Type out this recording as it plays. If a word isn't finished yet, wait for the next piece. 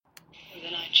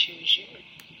choose you.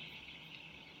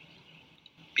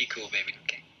 Be cool, baby.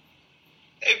 Okay.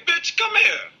 Hey, bitch, come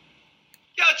here.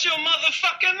 Got your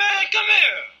motherfucking man. Come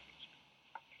here.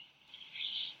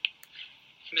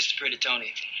 Mr. Pretty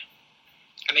Tony,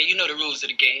 I mean, you know the rules of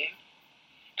the game.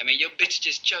 I mean, your bitch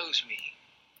just chose me.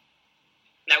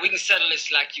 Now, we can settle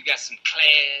this like you got some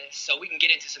class, so we can get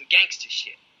into some gangster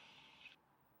shit.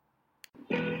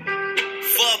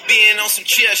 Fuck being on some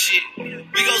chill shit. We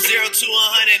go 0 to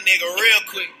 100, nigga, real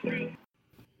quick.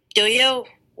 Yo,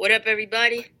 what up,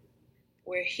 everybody?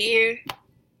 We're here.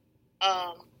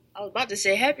 I was about to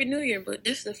say Happy New Year, but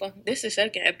this is the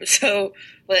second episode.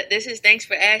 But this is Thanks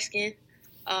for Asking.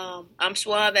 I'm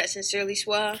Suave at Sincerely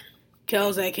Suave.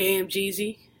 Kells at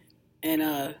KMGZ.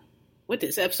 And, what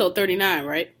this? Episode 39,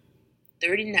 right?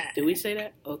 39. Did we say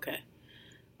that? Okay.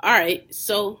 Alright,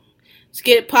 so let's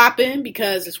get it popping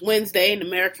because it's Wednesday and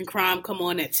American Crime come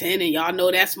on at 10 and y'all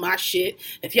know that's my shit.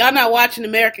 If y'all not watching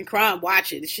American Crime,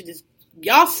 watch it. This shit is...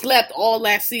 Y'all slept all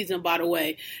last season, by the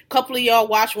way. A couple of y'all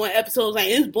watched one episode, like,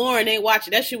 it's boring, ain't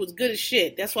watching. That shit was good as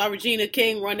shit. That's why Regina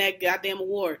King won that goddamn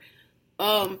award.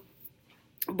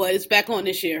 But it's back on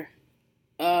this year.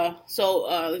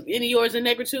 So any yours in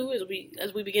Negritude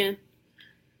as we begin?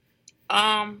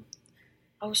 I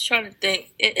was trying to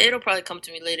think. It'll probably come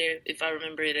to me later if I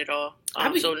remember it at all.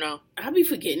 So no. I'll be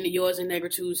forgetting the yours and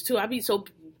Negritudes too. I'll be so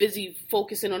busy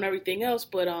focusing on everything else.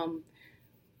 But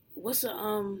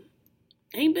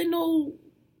ain't been no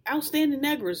outstanding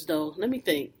negras though. Let me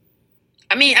think.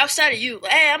 I mean, outside of you.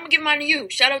 Hey, I'm gonna give mine to you.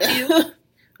 Shout out to you.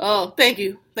 Oh, thank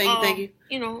you. Thank you.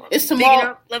 You know, it's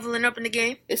tomorrow. Leveling up in the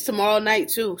game. It's tomorrow night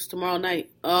too. It's tomorrow night.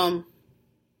 Yeah,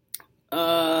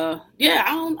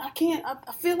 I can't.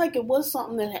 I feel like it was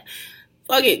something that.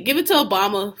 Fuck it. Give it to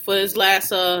Obama for his last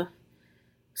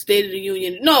State of the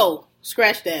Union. No,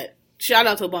 scratch that. Shout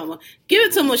out to Obama. Give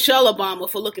it to Michelle Obama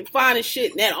for looking fine as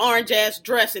shit in that orange ass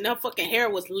dress, and her fucking hair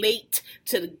was late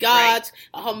to the gods.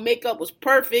 Right. Her makeup was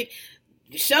perfect.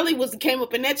 Shelly came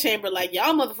up in that chamber like,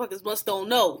 y'all motherfuckers must don't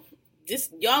know. This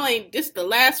the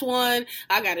last one.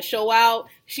 I gotta show out.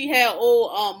 She had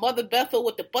old Mother Bethel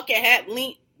with the bucket hat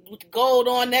with the gold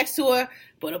on next to her.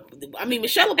 But I mean,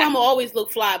 Michelle Obama always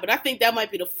looked fly, but I think that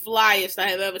might be the flyest I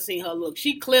have ever seen her look.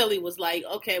 She clearly was like,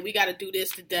 okay, we gotta do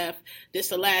this to death. This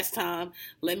the last time.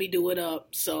 Let me do it up.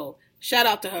 So shout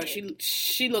out to her.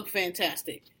 She looked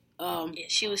fantastic. Yeah,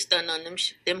 she was stunning on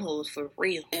them hoes for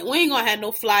real. And we ain't gonna have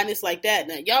no flyness like that.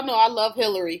 Now, y'all know I love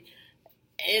Hillary.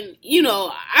 And, you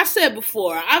know, I said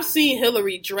before, I've seen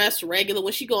Hillary dress regular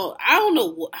when she go. I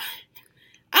don't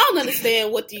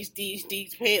understand what these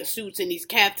pantsuits and these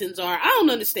caftans are. I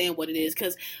don't understand what it is,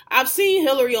 because I've seen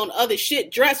Hillary on other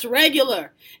shit dress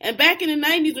regular. And back in the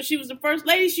 90s when she was the first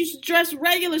lady, she used to dress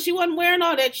regular. She wasn't wearing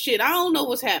all that shit. I don't know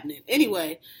what's happening.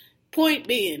 Anyway, point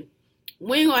being,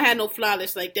 we ain't gonna have no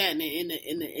flawless like that in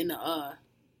the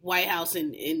White House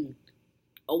in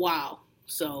a while.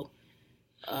 So.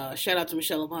 Shout out to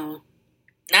Michelle Obama.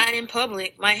 Not in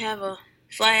public. Might have a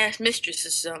fly ass mistress or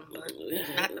something, but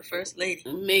not the first lady.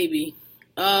 Maybe.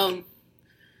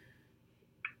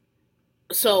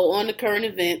 So on the current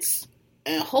events,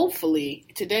 and hopefully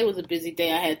today was a busy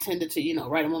day. I had tended to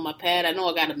write them on my pad. I know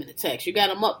I got them in the text. You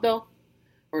got them up though,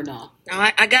 or no? No,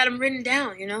 I got them written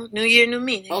down. New year, new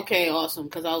me. Okay, awesome.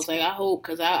 Because I was like, I hope,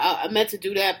 because I meant to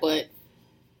do that, but.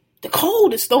 The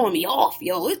cold is throwing me off,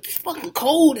 yo. It's fucking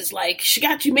cold. It's like, she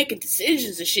got you making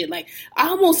decisions and shit. Like, I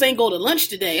almost ain't go to lunch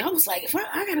today. I was like, if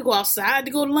I gotta go outside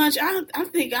to go to lunch, I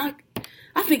think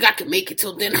I could make it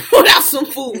till dinner without some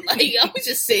food. Like, I would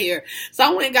just sit here. So I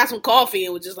went and got some coffee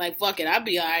and was just like, fuck it, I'll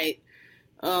be alright.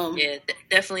 Yeah,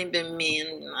 definitely been me,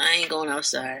 and I ain't going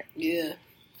outside. Yeah.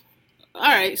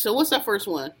 Alright, so what's our first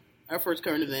one? Our first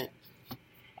current event?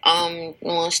 We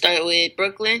want to start with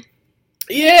Brooklyn?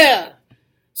 Yeah.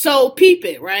 So, peep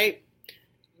it, right?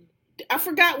 I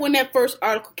forgot when that first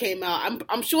article came out.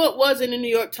 I'm sure it was in the New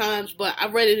York Times, but I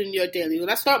read it in New York Daily. When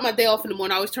I start my day off in the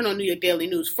morning, I always turn on New York Daily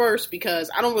News first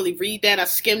because I don't really read that. I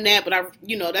skim that, but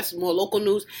that's more local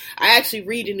news. I actually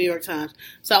read the New York Times.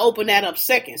 So I opened that up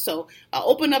second. So I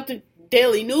opened up the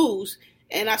Daily News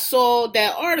and I saw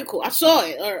that article. I saw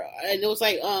it, and it was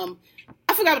like,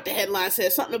 I forgot what the headline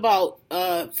said. Something about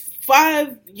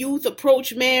 5 youth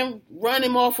approach man, run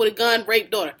him off with a gun,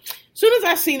 rape daughter. As soon as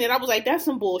I seen it, I was like, that's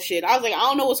some bullshit. I was like, I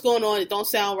don't know what's going on. It don't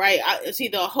sound right. It's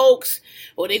either a hoax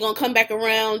or they're going to come back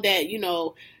around that,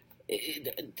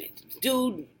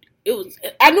 dude,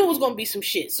 I knew it was going to be some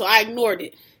shit. So I ignored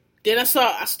it. Then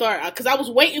because I was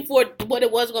waiting for what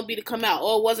it was going to be to come out.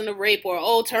 Oh, it wasn't a rape,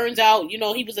 or, turns out,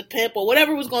 he was a pimp, or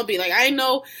whatever it was going to be. Like, I didn't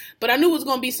know, but I knew it was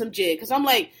going to be some jig. Because I'm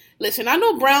like, listen, I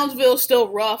know Brownsville's still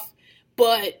rough,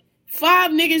 but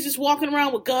 5 niggas just walking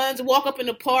around with guns and walk up in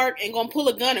the park and gonna pull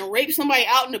a gun and rape somebody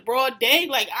out in the broad day.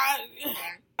 Like,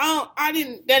 that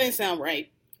didn't sound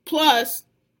right. Plus,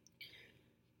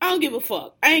 I don't give a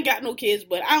fuck. I ain't got no kids,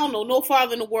 but I don't know no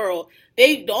father in the world.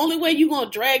 The only way you gonna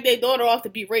drag their daughter off to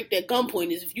be raped at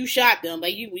gunpoint is if you shot them.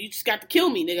 Like, you just got to kill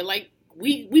me, nigga. Like,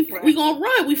 we gonna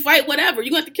run. We fight, whatever. You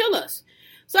gonna have to kill us.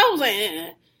 So I was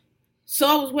like, So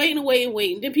I was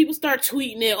waiting. Then people start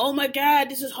tweeting it. Oh my God,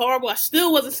 this is horrible. I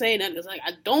still wasn't saying nothing. It's like,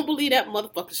 I don't believe that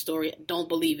motherfucking story. I don't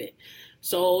believe it.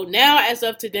 So now, as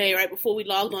of today, right before we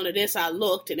logged on to this, I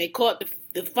looked and they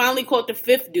finally caught the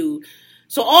 5th dude.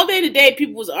 So all day today,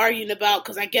 people was arguing about,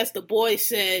 because I guess the boy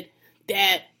said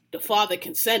that the father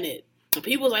consented. And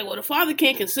people was like, well, the father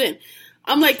can't consent.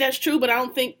 I'm like, that's true, but I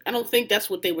don't think that's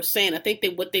what they were saying. I think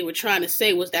what they were trying to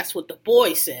say was that's what the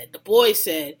boy said. The boy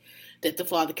said that the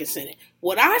father consented.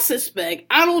 What I suspect,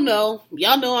 I don't know.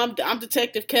 Y'all know I'm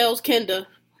Detective Kels Kenda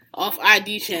off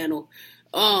ID channel.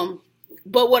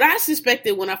 But what I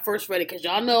suspected when I first read it, because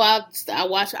y'all know I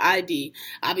watch ID.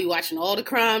 I be watching all the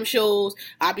crime shows.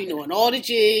 I be knowing all the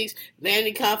jigs,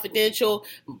 Vanity Confidential,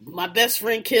 My Best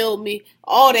Friend Killed Me,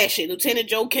 all that shit. Lieutenant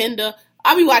Joe Kenda.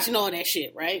 I be watching all that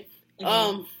shit, right?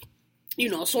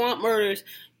 Mm-hmm. Swamp Murders.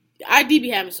 ID be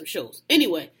having some shows.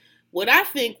 Anyway, what I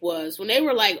think was when they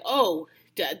were like, oh,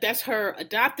 that's her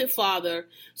adoptive father.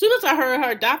 As soon as I heard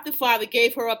her adoptive father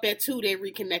gave her up at 2, they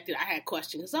reconnected. I had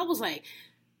questions. I was like,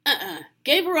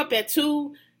 gave her up at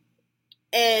 2,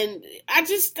 and I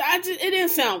just it didn't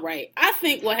sound right. I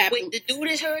think what happened. Wait, the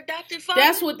dude is her adopted father?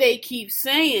 That's what they keep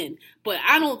saying, but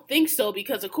I don't think so,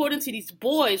 because according to these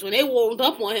boys, when they rolled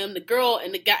up on him, the girl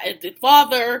and the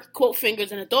father, quote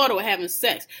fingers, and the daughter were having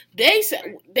sex. They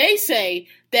say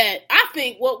that, I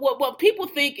think what people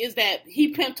think is that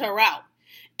he pimped her out,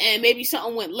 and maybe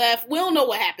something went left. We don't know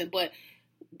what happened, but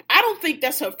I don't think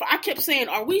that's her. I kept saying,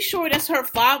 are we sure that's her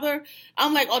father?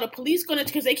 I'm like, are the police gonna,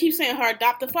 because they keep saying her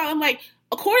adopted father. I'm like,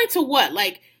 according to what?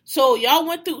 Like, so y'all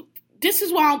went through, this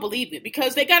is why I don't believe it,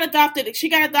 because she got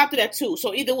adopted at 2.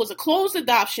 So either it was a closed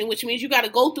adoption, which means you got to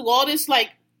go through all this,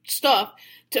 like, stuff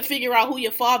to figure out who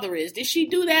your father is. Did she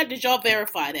do that? Did y'all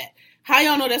verify that? How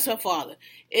y'all know that's her father?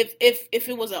 If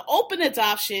it was an open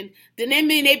adoption, then they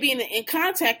mean they be in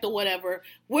contact or whatever.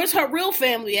 Where's her real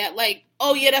family at? Like,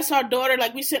 oh yeah, that's our daughter.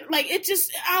 Like we said, like, it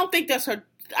just, I don't think that's her.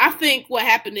 I think what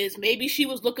happened is maybe she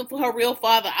was looking for her real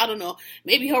father. I don't know.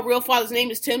 Maybe her real father's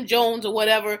name is Tim Jones or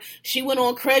whatever. She went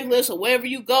on Craigslist or wherever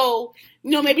you go.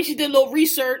 Maybe she did a little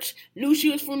research, knew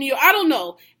she was from New York. I don't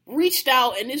know. Reached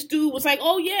out, and this dude was like,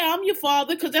 oh yeah, I'm your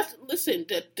father, because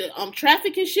the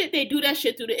trafficking shit, they do that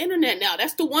shit through the internet now.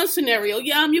 That's the one scenario.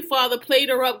 Yeah, I'm your father, played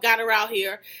her up, got her out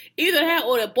here. Either that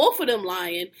or that both of them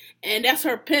lying, and that's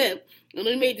her pimp. And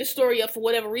they made this story up for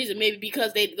whatever reason, maybe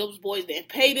because those boys didn't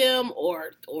pay them,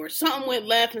 or something went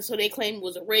left, and so they claimed it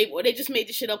was a rape, or they just made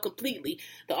this shit up completely.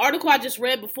 The article I just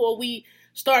read before we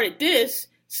started this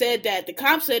said that the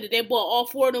cops said that they brought all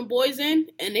 4 of them boys in,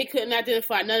 and they couldn't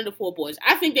identify none of the 4 boys.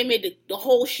 I think they made the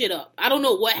whole shit up. I don't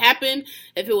know what happened,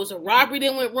 if it was a robbery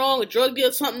that went wrong, a drug deal,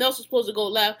 something else was supposed to go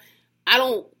left. I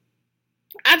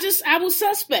was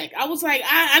suspect. I was like,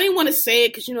 I didn't want to say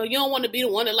it, because, you don't want to be the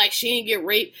one that, like, she didn't get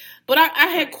raped. But I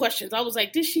had questions. I was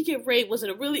like, did she get raped? Was it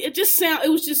it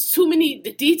was just too many,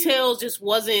 the details just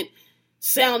wasn't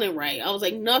sounding right. I was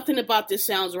like, nothing about this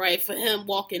sounds right for him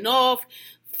walking off.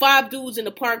 5 dudes in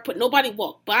the park, but nobody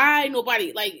walked by,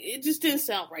 like, it just didn't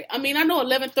sound right. I mean, I know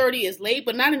 11:30 is late,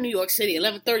 but not in New York City.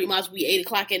 11:30 might as well be 8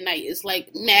 o'clock at night. It's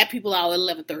like mad people out at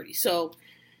 11:30. So,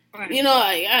 right.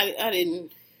 I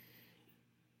didn't.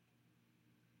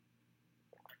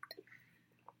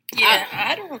 Yeah,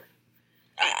 I don't.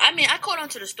 I mean, I caught on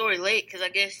to the story late, because I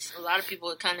guess a lot of people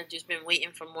have kind of just been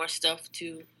waiting for more stuff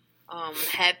to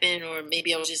happen, or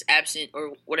maybe I was just absent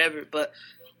or whatever, but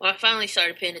when I finally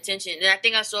started paying attention, and I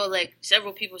think I saw, like,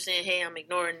 several people saying, hey, I'm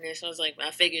ignoring this. I was like,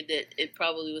 I figured that it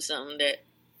probably was something that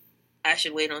I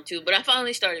should wait on too. But I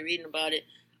finally started reading about it.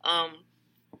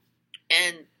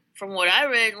 And from what I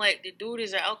read, like, the dude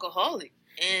is an alcoholic.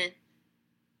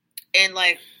 And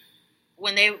like,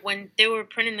 when they were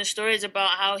printing the stories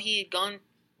about how he had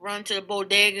run to the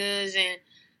bodegas and,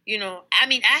 I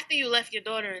mean, after you left your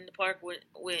daughter in the park with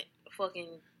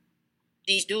fucking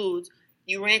these dudes,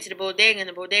 you ran to the bodega, and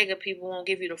the bodega people won't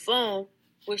give you the phone,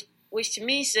 which to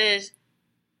me says,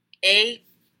 A,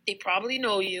 they probably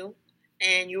know you,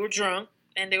 and you were drunk,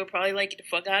 and they were probably like, get the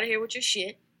fuck out of here with your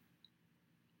shit.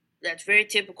 That's very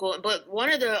typical. But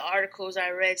one of the articles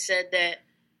I read said that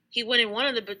he went in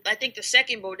I think the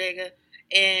second bodega,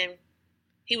 and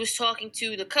he was talking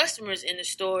to the customers in the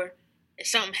store, and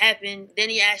something happened. Then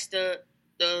he asked the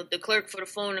the clerk for the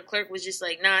phone. The clerk was just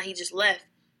like, nah, he just left.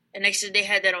 And they said they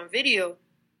had that on video.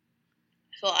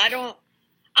 So I don't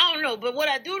know. But what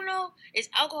I do know is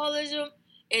alcoholism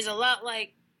is a lot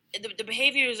like, the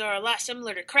behaviors are a lot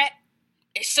similar to crack.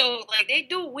 And so, like, they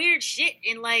do weird shit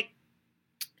and, like,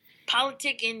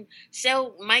 politic and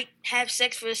might have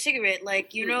sex for a cigarette.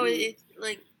 Like, you know, it's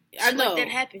like, I know like that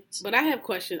happens. But I have a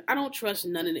question. I don't trust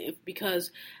none of it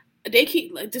because they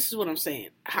keep, like, this is what I'm saying.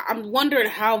 I'm wondering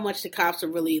how much the cops are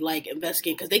really, like,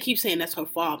 investigating, because they keep saying that's her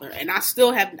father, and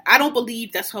I don't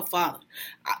believe that's her father.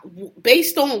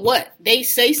 Based on what? They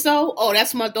say so? Oh,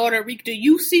 that's my daughter, Rika. Do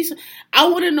you see I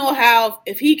want to know how,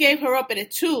 if he gave her up at a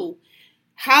 2,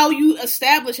 how you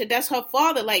establish that that's her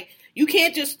father. Like, you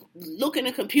can't just look in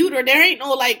a computer. There ain't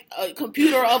no, like, a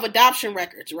computer of adoption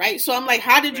records, right? So I'm like,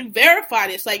 how did you verify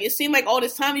this? Like, it seemed like all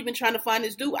this time you've been trying to find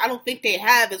this dude. I don't think they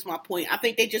have, is my point. I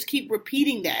think they just keep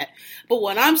repeating that. But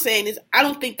what I'm saying is, I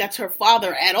don't think that's her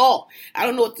father at all. I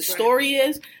don't know what the story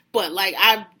is, but, like,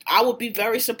 I would be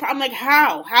very surprised. I'm like,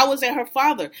 how? How is that her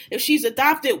father? If she's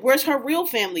adopted, where's her real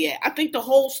family at? I think the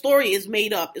whole story is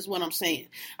made up, is what I'm saying.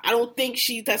 I don't think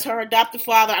that's her adopted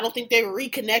father. I don't think they were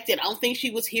reconnected. I don't think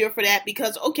she was here for that,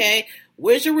 because, okay,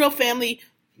 where's your real family?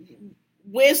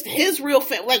 Where's his real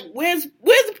family? Like, where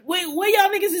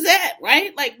y'all niggas is at,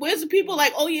 right? Like, where's the people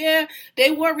like, oh yeah,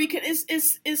 they were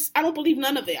it's I don't believe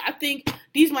none of it. I think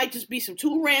these might just be some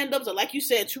 2 randoms, or like you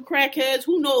said, 2 crackheads.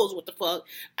 Who knows what the fuck?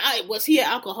 Was he an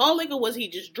alcoholic, or was he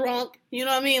just drunk? You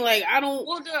know what I mean? Like, I don't.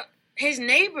 Well, his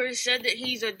neighbors said that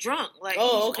he's a drunk. Like,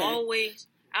 he's always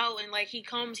out, and like he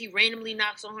randomly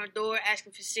knocks on her door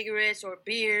asking for cigarettes or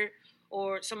beer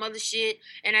or some other shit.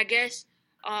 And I guess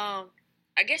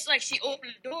like she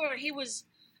opened the door, and he was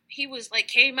like,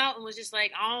 came out and was just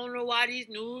like, I don't know why these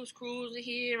news crews are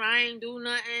here. I ain't do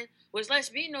nothing. Which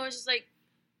lets me know, it's just like,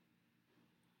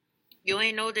 you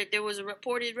ain't know that there was a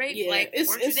reported rape. Yeah, like,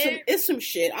 it's some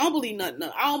shit. I don't believe nothing.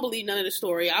 I don't believe none of the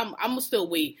story. I'm gonna still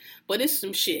wait, but it's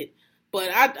some shit. But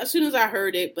as soon as I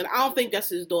heard it, but I don't think that's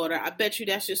his daughter. I bet you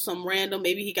that's just some random.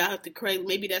 Maybe he got her to crazy.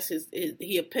 Maybe that's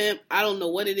he a pimp. I don't know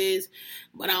what it is,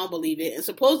 but I don't believe it. And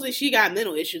supposedly she got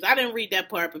mental issues. I didn't read that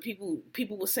part, but people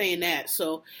were saying that.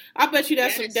 So I bet you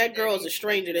that girl is a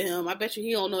stranger to him. I bet you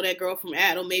he don't know that girl from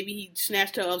Adam. Maybe he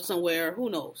snatched her up somewhere. Who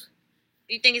knows?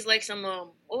 You think it's like some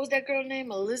what was that girl's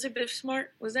name? Elizabeth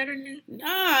Smart? Was that her name? Nah,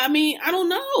 I mean, I don't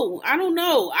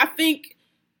know. I think.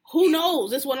 Who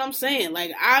knows? That's what I'm saying.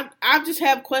 Like, I just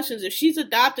have questions. If she's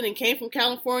adopted and came from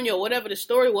California or whatever the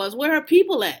story was, where are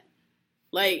people at?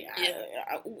 Like,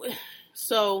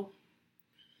 so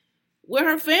where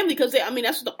her family? Because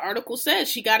that's what the article says.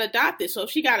 She got adopted. So if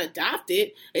she got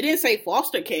adopted, it didn't say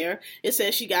foster care. It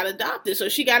says she got adopted. So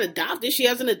if she got adopted, she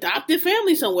has an adopted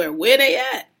family somewhere. Where they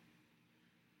at?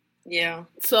 Yeah.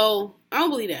 So I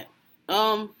don't believe that.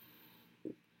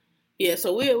 Yeah,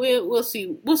 so we'll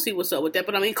see what's up with that.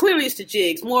 But I mean, clearly it's the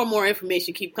jigs. More and more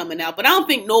information keep coming out. But I don't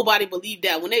think nobody believed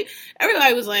that when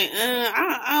everybody was like,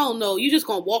 I don't know, you just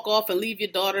gonna walk off and leave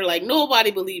your daughter? Like, nobody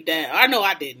believed that. I know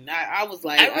I didn't. I was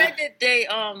like, I read that they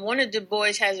one of the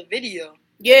boys has a video.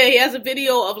 Yeah, he has a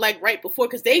video of like right before,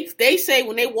 because they say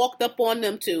when they walked up on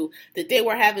them two that they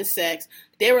were having sex,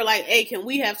 they were like, hey, can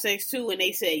we have sex too? And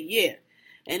they say yeah,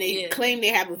 and they claim they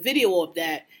have a video of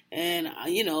that. And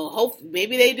hope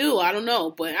maybe they do. I don't know,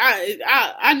 but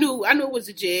I knew it was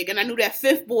a jig, and I knew that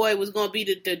 5th boy was gonna be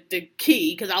the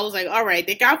key, because I was like, all right,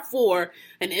 they got 4,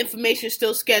 and the information's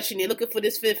still sketchy, and they're looking for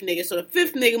this 5th nigga. So the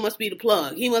 5th nigga must be the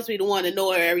plug. He must be the one to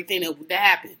know everything that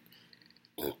happened.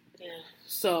 Yeah.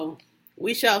 So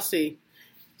we shall see.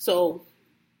 So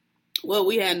what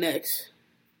we had next?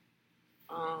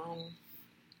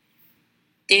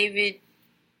 David.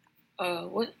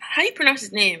 What? How you pronounce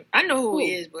his name? I know who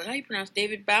he is, but how you pronounce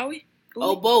David Bowie?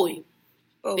 Bowie.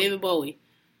 David Bowie.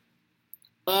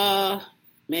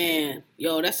 Man,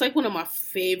 yo, that's like one of my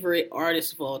favorite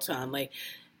artists of all time. Like,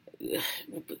 it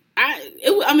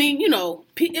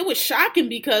was shocking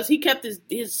because he kept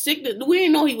his sickness. We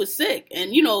didn't know he was sick,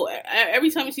 and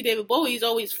every time you see David Bowie, he's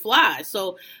always fly.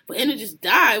 So for him to just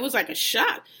die, it was like a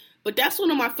shock. But that's one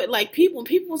of my, like, people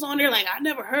was on there like, I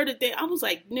never heard of that. I was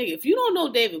like, nigga, if you don't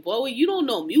know David Bowie, you don't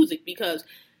know music, because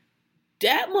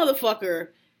that motherfucker,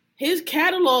 his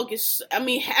catalog is,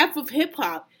 half of hip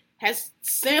hop has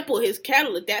sampled hhis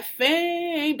catalog. That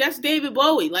fame, that's David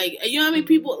Bowie. Like, you know what I mean?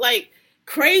 People, like,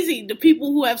 crazy, the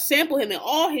people who have sampled him and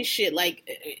all his shit. Like,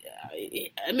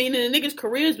 and the nigga's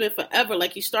career has been forever.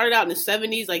 Like, he started out in the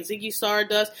 70s, like Ziggy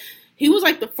Stardust. He was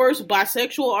like the first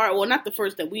bisexual art, well, not the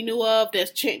first that we knew of. That's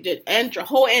changed the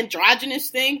whole androgynous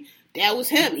thing. That was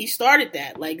him. He started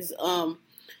that. Like,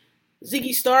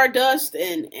 Ziggy Stardust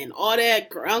and all that,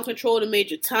 Ground Control to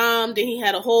Major Tom. Then he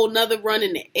had a whole nother run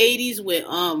in the 80s with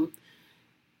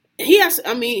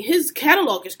his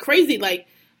catalog is crazy. Like,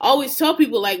 I always tell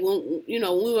people, like, when we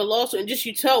were in law school, and just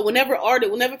you tell, whenever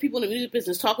people in the music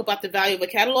business talk about the value of a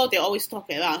catalog, they always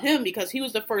talk about him because he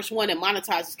was the first one that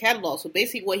monetized his catalog. So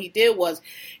basically what he did was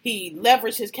he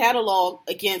leveraged his catalog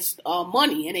against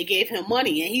money, and they gave him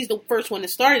money, and he's the first one that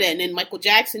started that. And then Michael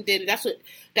Jackson did it.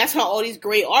 That's how all these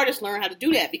great artists learn how to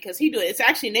do that, because he do it. It's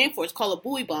actually named for it. It's called a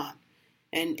Bowie bond.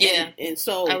 And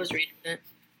so I was reading that.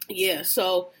 Yeah,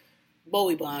 so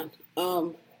Bowie bond.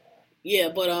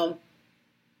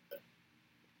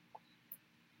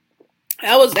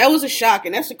 That was a shock,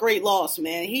 and that's a great loss,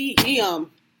 man. He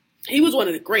was one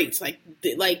of the greats. Like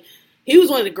he was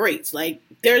one of the greats. Like,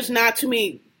 there's not too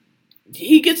many.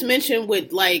 He gets mentioned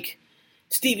with like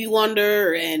Stevie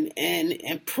Wonder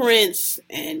and Prince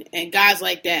and guys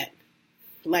like that.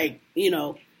 Like, he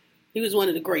was one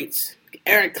of the greats.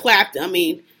 Eric Clapton. I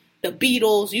mean, the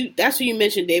Beatles. That's who you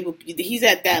mentioned, David. He's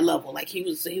at that level. Like, he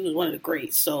was one of the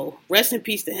greats. So rest in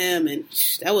peace to him. And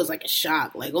that was like a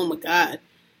shock. Like, oh my God.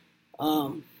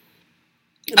 I'm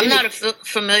not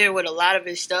familiar with a lot of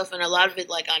his stuff, and a lot of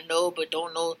it, like, I know but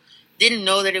didn't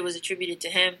know that it was attributed to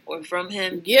him or from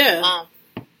him. Yeah.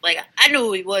 Like, I knew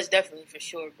who he was, definitely, for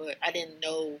sure, but I didn't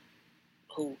know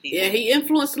who he was. Yeah, he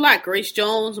influenced a lot. Grace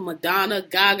Jones, Madonna,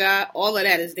 Gaga, all of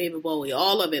that is David Bowie.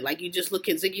 All of it. Like, you just look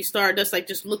at Ziggy Stardust, like,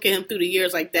 just look at him through the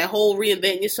years, like, that whole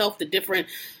reinventing yourself, the different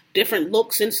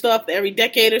looks and stuff, every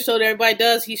decade or so that everybody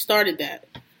does, he started that.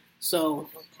 So...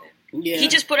 yeah. He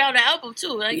just put out an album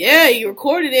too, right? Yeah, he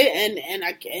recorded it and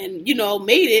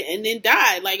made it and then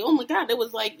died. Like, oh my God, it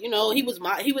was like, he was a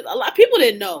lot of people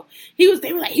didn't know. They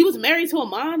were like, he was married to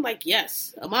Iman? Like,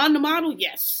 yes. Iman the model?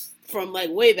 Yes. From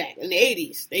like way back in the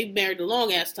 80s. They married a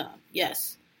long ass time.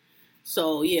 Yes.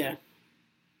 So yeah.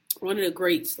 One of the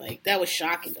greats. Like, that was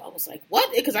shocking. I was like,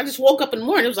 what? Because I just woke up in the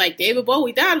morning, it was like David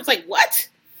Bowie died. I was like, what?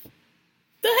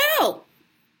 The hell?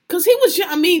 Because he was,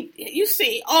 you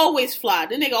see, always fly.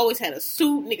 The nigga always had a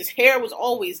suit. Nigga's hair was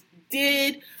always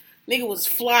did. Nigga was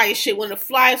fly as shit. One of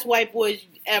the flyest white boys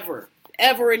ever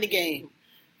in the game.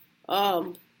 Yeah,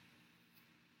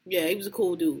 he was a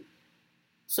cool dude.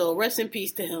 So rest in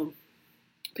peace to him.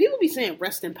 People be saying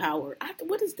rest in power.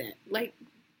 What is that? Like,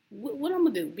 what I'm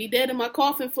going to do? Be dead in my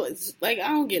coffin? Like, I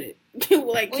don't get it.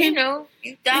 Like,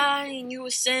 you die and you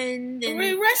ascend. And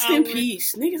rest in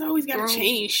peace. Niggas always got to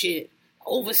change shit.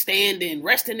 Overstanding,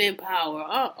 resting in power.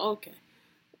 Oh, okay.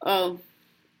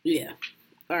 Yeah.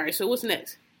 All right. So what's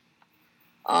next?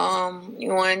 You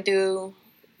want to do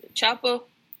Chapo?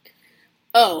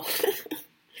 Oh,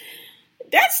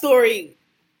 that story.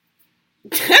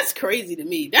 That's crazy to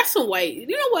me. That's some white.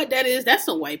 You know what that is? That's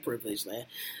some white privilege, man.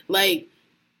 Like,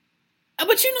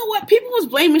 but you know what? People was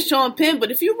blaming Sean Penn,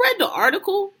 but if you read the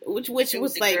article, which was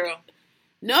like, girl.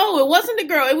 No, it wasn't the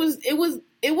girl. It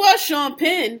was Sean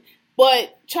Penn.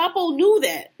 But Chapo knew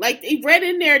that. Like, they read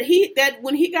in there that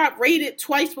when he got raided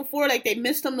twice before, like they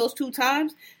missed him those 2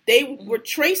 times, they were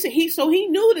tracing. So he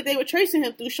knew that they were tracing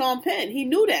him through Sean Penn. He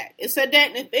knew that. It said that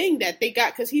in the thing that they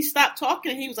got, because he stopped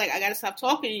talking. And he was like, I got to stop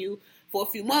talking to you for a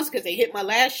few months because they hit my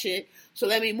last shit. So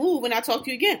let me move and I'll talk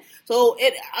to you again. So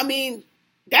to me,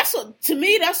 that's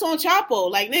on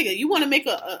Chapo. Like, nigga, you want to make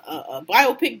a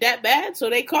biopic that bad? So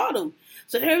they caught him.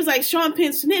 So there was like Sean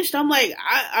Penn snitched. I'm like,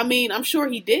 I'm sure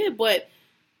he did, but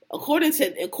according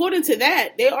to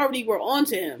that, they already were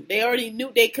onto him. They already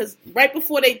knew because right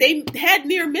before they had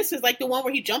near misses, like the one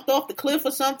where he jumped off the cliff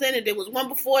or something, and there was one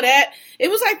before that. It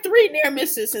was like 3 near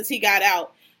misses since he got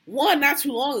out. One not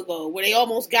too long ago where they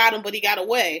almost got him, but he got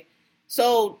away.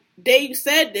 So they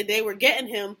said that they were getting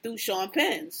him through Sean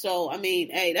Penn. So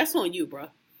hey, that's on you, bro.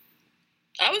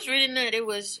 I was reading that it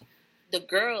was the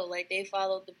girl, like they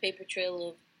followed the paper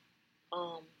trail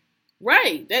of,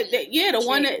 right.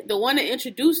 The one that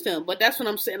introduced him. But that's what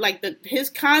I'm saying. Like his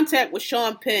contact with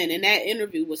Sean Penn in that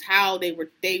interview was how they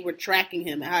were tracking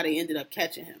him and how they ended up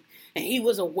catching him, and he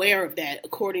was aware of that,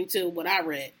 according to what I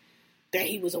read, that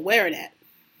he was aware of that.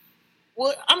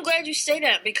 Well, I'm glad you say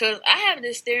that because I have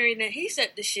this theory that he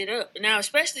set this shit up. Now,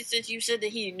 especially since you said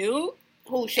that he knew.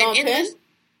 Who, Sean Penn?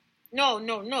 No,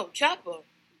 Chapo.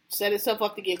 Set himself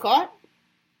up to get caught?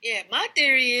 Yeah, my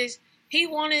theory is he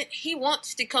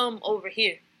wants to come over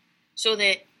here so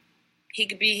that he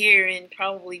could be here and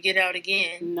probably get out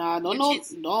again. Nah, don't no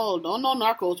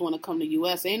narcos want to come to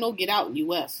U.S. Ain't no get out in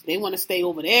U.S. They want to stay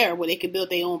over there where they can build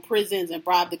their own prisons and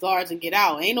bribe the guards and get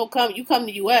out. Ain't no come. You come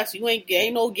to U.S.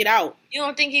 Ain't no get out. You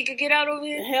don't think he could get out over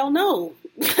here? Hell no.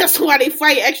 That's why they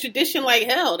fight extradition like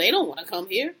hell. They don't want to come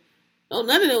here. No,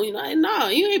 none of them. You know, nah,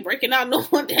 you ain't breaking out no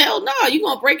one. Hell no, you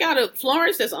gonna break out of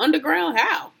Florence that's underground?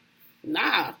 How?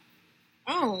 Nah.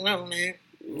 I don't know, man.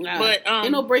 Nah. But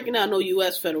ain't no breaking out no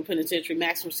U.S. federal penitentiary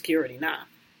maximum security. Nah.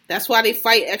 That's why they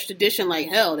fight extradition like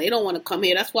hell. They don't want to come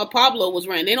here. That's why Pablo was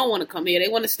running. They don't want to come here. They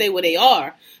want to stay where they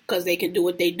are because they can do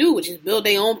what they do, which is build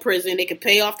their own prison. They can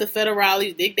pay off the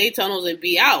federales, dig their tunnels, and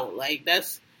be out. Like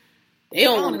that's they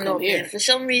don't want to come here. Man. For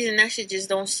some reason, that shit just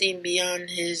don't seem beyond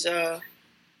his.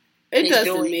 It does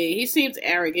to me. He seems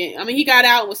arrogant. I mean, he got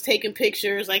out and was taking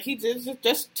pictures. Like he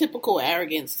just typical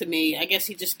arrogance to me. I guess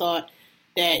he just thought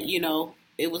that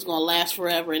it was gonna last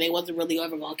forever, and they wasn't really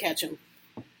ever gonna catch him.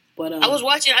 But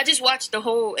I just watched the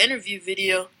whole interview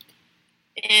video,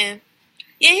 and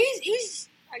yeah, he's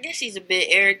I guess he's a bit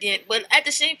arrogant, but at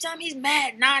the same time, he's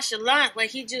mad nonchalant.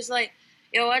 Like he just like,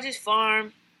 yo, I just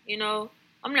farm.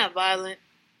 I'm not violent.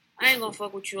 I ain't gonna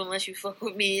fuck with you unless you fuck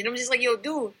with me. And I'm just like, yo,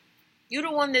 dude, you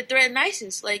the one that threatened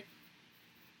ISIS, like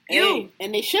you.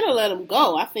 And they should have let him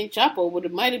go. I think Chapo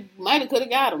might have could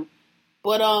have got him,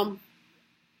 but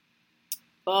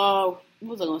what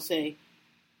was I gonna say?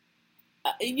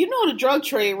 The drug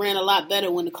trade ran a lot better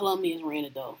when the Colombians ran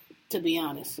it, though, to be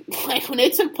honest. Like, when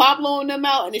they took Pablo and them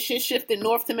out and the shit shifted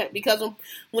north to Mexico, because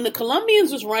when the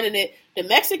Colombians was running it, the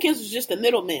Mexicans was just the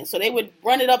middlemen. So they would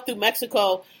run it up through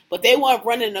Mexico, but they weren't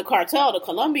running the cartel. The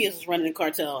Colombians was running the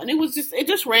cartel. And it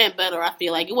just ran better, I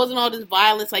feel like. It wasn't all this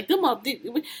violence. Like, don't get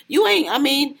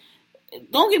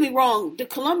me wrong, the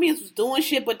Colombians was doing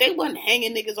shit, but they wasn't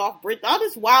hanging niggas off bridge. All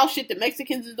this wild shit the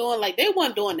Mexicans is doing, like, they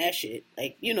wasn't doing that shit.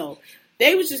 Like,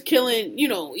 they was just killing,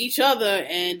 each other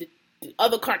and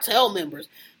other cartel members.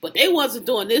 But they wasn't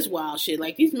doing this wild shit.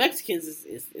 Like, these Mexicans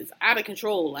is out of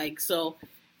control. Like, so,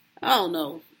 I don't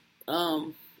know.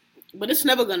 But it's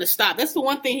never going to stop. That's the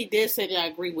one thing he did say that I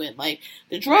agree with. Like,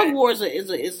 the drug war is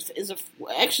a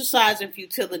exercise in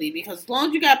futility. Because as long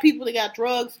as you got people that got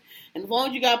drugs, and as long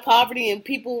as you got poverty and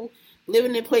people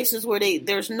living in places where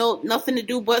there's nothing to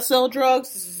do but sell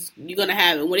drugs, you're going to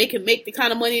have it. When they can make the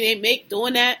kind of money they make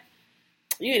doing that,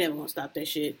 you ain't never gonna stop that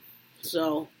shit.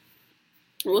 So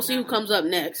we'll see who comes up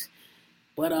next.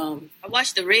 But I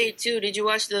watched the raid too. Did you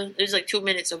watch there's like 2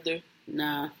 minutes of the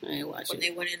Nah, I ain't watching. When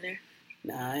they went in there?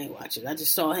 Nah, I ain't watching. I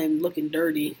just saw him looking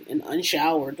dirty and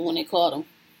unshowered when they caught him.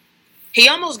 He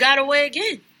almost got away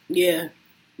again. Yeah.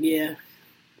 Yeah,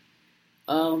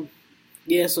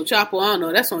 so Chapo, I don't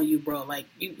know, that's on you, bro. Like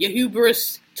your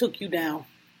hubris took you down.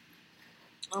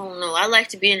 I don't know. I like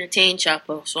to be entertained,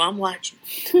 Chapo, so I'm watching.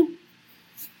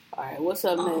 Alright, what's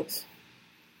up next?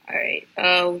 Alright,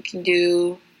 we can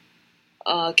do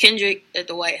Kendrick at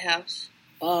the White House.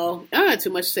 I don't have too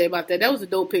much to say about that. That was a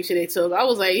dope picture they took. I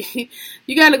was like,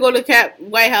 you gotta go to the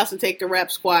White House and take the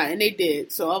rap squad, and they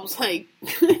did. So I was like,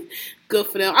 good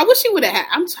for them. I wish he would have had,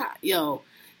 I'm tired,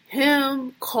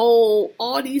 him, Cole,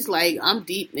 all these, like, I'm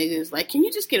deep niggas. Like, can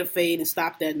you just get a fade and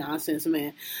stop that nonsense,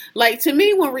 man? Like, to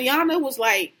me, when Rihanna was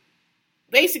like,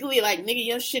 basically, like, nigga,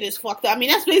 your shit is fucked up. I mean,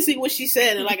 that's basically what she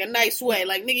said in, like, a nice way.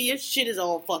 Like, nigga, your shit is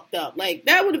all fucked up. Like,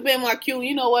 that would have been my cue.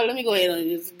 You know what? Let me go ahead and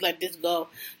just let this go.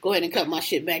 Go ahead and cut my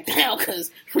shit back down,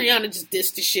 because Rihanna just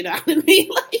dissed the shit out of me.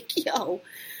 Like, yo.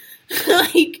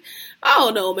 Like, I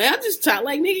don't know, man. I'm just tired.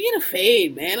 Like, nigga, get a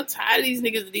fade, man. I'm tired of these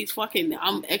niggas with these fucking,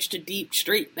 I'm extra deep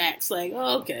straight backs. Like,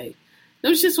 oh, okay.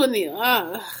 Them shits wasn't the,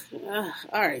 all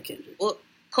right, Kendrick. Well,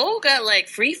 Cole got, like,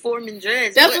 free-forming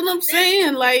dreads. That's what I'm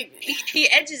saying. Like, he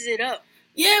edges it up.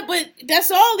 Yeah, but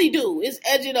that's all he do is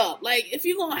edge it up. Like, if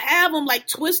you're going to have him, like,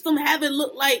 twist them, have it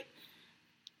look like,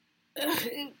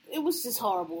 it was just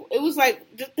horrible. It was like,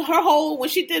 her whole, when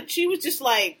she did, she was just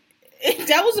like,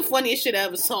 that was the funniest shit I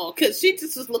ever saw. Because she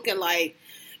just was looking like,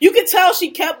 you could tell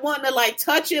she kept wanting to, like,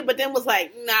 touch it, but then was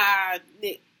like, nah.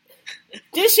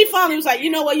 Then she finally was like, you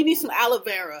know what, you need some aloe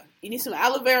vera. You need some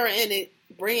aloe vera in it.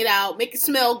 Bring it out, make it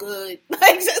smell good.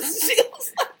 Like, she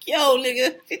was like, yo,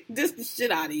 nigga, this the shit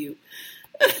out of you.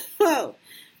 Yeah,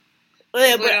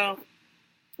 but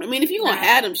I mean, if you gonna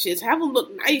have them shits, have them look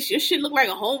nice. Your shit look like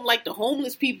like the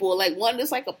homeless people, like one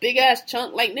that's like a big ass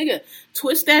chunk. Like, nigga,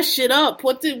 twist that shit up.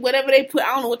 Put whatever they put.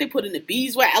 I don't know what they put in the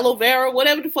beeswax, aloe vera,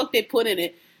 whatever the fuck they put in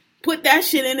it. Put that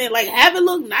shit in it. Like, have it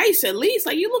look nice at least.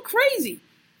 Like, you look crazy.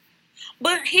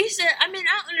 But he said, I mean,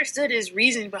 I understood his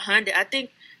reason behind it. I think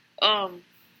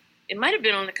it might have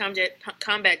been on the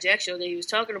Combat Jack show that he was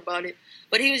talking about it.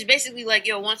 But he was basically like,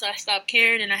 yo, once I stopped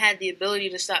caring and I had the ability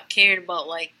to stop caring about,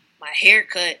 like, my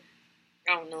haircut,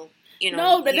 I don't know.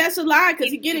 No, but that's a lie,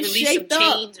 because he getting shaped some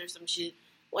up. chains or some shit.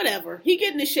 Whatever. He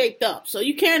getting it shaped up. So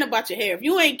you caring about your hair. If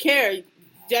you ain't care,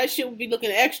 that shit would be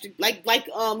looking extra, like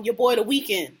your boy The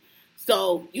Weeknd.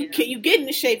 So you getting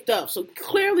it shaped up. So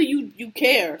clearly you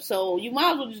care. So you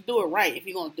might as well just do it right if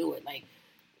you're gonna do it. Like,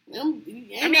 I mean,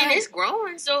 it's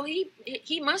growing, so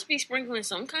he must be sprinkling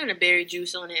some kind of berry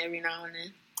juice on it every now and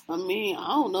then. I mean, I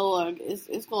don't know.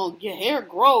 It's gonna your hair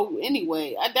grow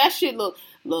anyway. That shit look.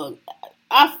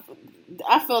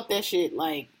 I felt that shit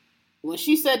like when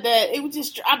she said that. It was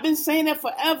just I've been saying that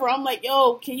forever. I'm like,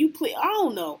 yo, can you please? I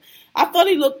don't know. I thought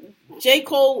he looked. J.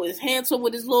 Cole is handsome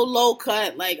with his little low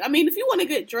cut. Like, I mean, if you want to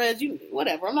get dreads,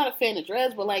 whatever. I'm not a fan of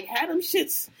dreads, but like, had them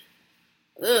shits.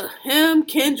 Him,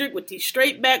 Kendrick with these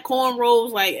straight back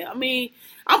cornrows. Like, I mean,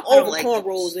 I'm over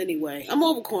cornrows anyway.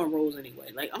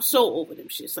 Like, I'm so over them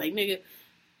shits. Like, nigga,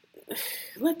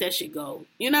 let that shit go.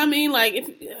 You know what I mean? Like, if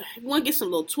you want to get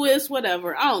some little twists,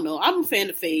 whatever. I don't know. I'm a fan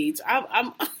of fades.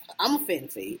 I'm a fan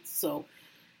of fades. So,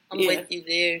 I'm with you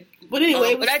there. But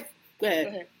anyway, go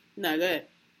ahead. No, go ahead.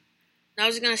 I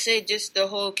was going to say just the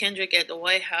whole Kendrick at the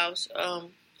White House.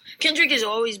 Kendrick has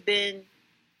always been,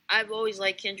 I've always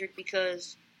liked Kendrick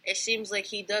because it seems like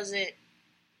he doesn't,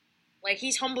 like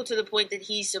he's humble to the point that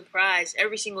he's surprised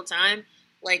every single time,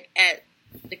 like at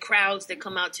the crowds that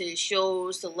come out to his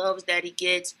shows, the loves that he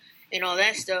gets, and all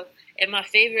that stuff. And my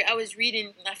favorite, I was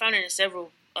reading, I found it in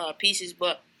several pieces,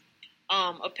 but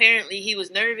apparently he was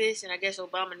nervous, and I guess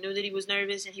Obama knew that he was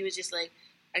nervous, and he was just like,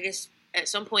 I guess, at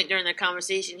some point during the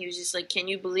conversation, he was just like, can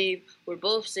you believe we're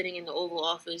both sitting in the Oval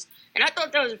Office? And I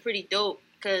thought that was pretty dope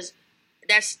because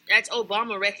that's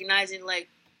Obama recognizing, like,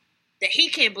 that he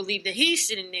can't believe that he's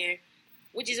sitting there,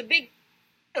 which is a big,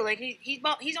 like,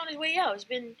 he's on his way out. It's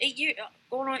been 8 years,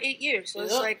 going on 8 years. So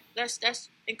it's like, that's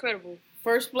incredible.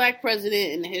 First black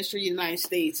president in the history of the United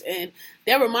States. And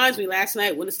that reminds me, last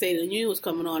night when the State of the Union was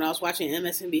coming on, I was watching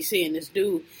MSNBC, and this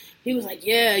dude, he was like,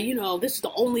 yeah, this is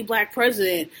the only black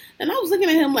president. And I was looking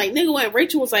at him like, nigga, when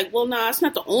Rachel was like, well, nah, it's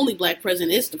not the only black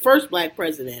president. It's the first black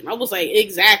president. I was like,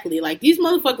 exactly. Like, these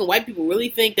motherfucking white people really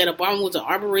think that Obama was an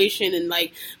aberration and,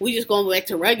 like, we just going back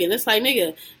to Reagan. It's like,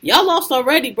 nigga, y'all lost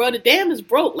already, bro. The dam is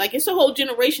broke. Like, it's a whole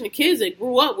generation of kids that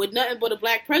grew up with nothing but a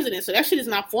black president. So that shit is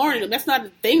not foreign to them. That's not a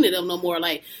thing to them no more.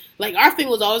 Like our thing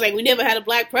was always like, we never had a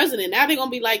black president. Now they're gonna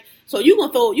be like, so you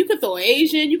can throw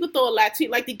Asian, you can throw a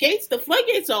Latino. Like the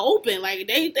floodgates are open. Like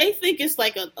they think it's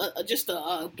like just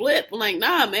a blip. I'm like,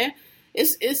 nah, man,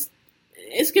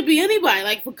 it could be anybody.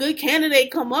 Like if a good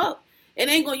candidate come up, you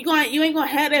ain't gonna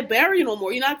have that barrier no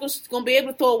more. You're not gonna be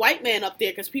able to throw a white man up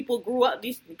there because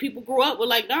these people grew up with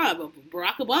like, nah,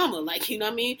 Barack Obama. Like, you know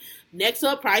what I mean? Next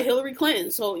up, probably Hillary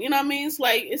Clinton. So you know what I mean? It's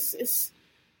like it's.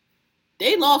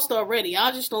 They lost already.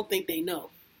 I just don't think they know.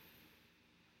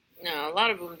 No, a lot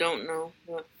of them don't know.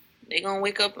 But they're going to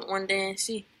wake up one day and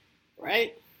see.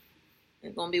 Right?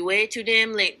 It's going to be way too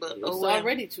damn late. But it's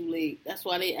already too late. That's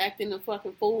why they acting a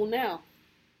fucking fool now.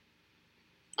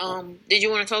 Did you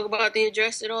want to talk about the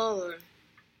address at all? Or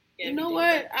you know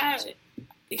what? I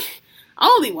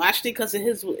only watched it because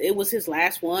it was his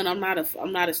last one. I'm not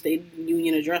a State of the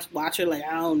Union address watcher. Like,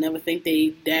 I don't never think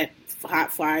they that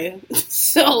hot fire.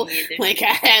 So like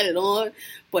I had it on,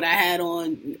 but I had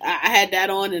that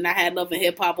on and I had Love and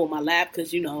Hip Hop on my lap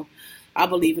because I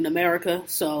believe in America,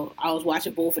 so I was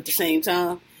watching both at the same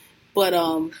time. But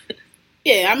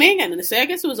yeah, I mean, I ain't got nothing to say. I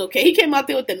guess it was okay. He came out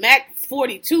there with the Mac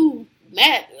 42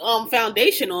 Matt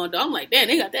foundation on. I'm like, damn,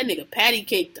 they got that nigga patty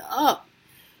caked up.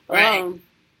 Right.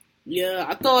 Yeah,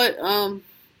 I thought.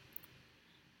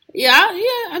 Yeah,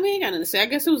 I mean, I got nothing to say. I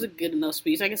guess it was a good enough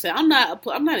speech. Like I said, I'm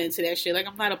not into that shit. Like,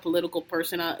 I'm not a political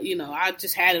person. I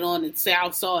just had it on and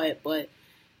saw it, but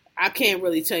I can't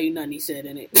really tell you nothing he said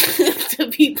in it, to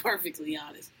be perfectly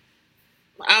honest.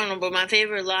 I don't know, but my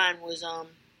favorite line was,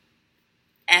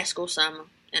 ask Osama.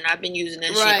 And I've been using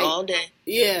that shit all day.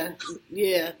 Yeah.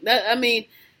 I mean,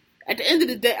 at the end of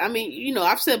the day, I mean,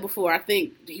 I've said before, I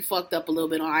think he fucked up a little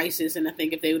bit on ISIS, and I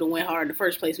think if they would have went hard in the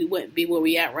first place, we wouldn't be where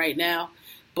we at right now.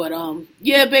 But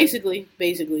yeah, basically,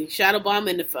 shot Osama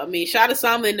in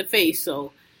the face.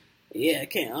 So yeah,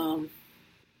 can't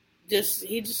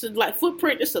he just like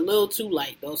footprint just a little too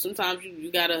light though. Sometimes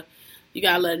you gotta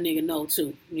let a nigga know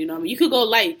too. You know what I mean? You could go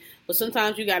light, but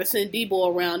sometimes you gotta send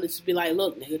D-Boy around and just be like,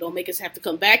 look, nigga, don't make us have to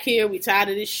come back here. We tired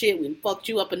of this shit. We fucked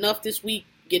you up enough this week.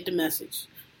 Get the message.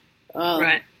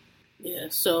 Right. Yeah.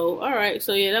 So all right.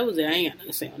 So yeah, that was it. I ain't got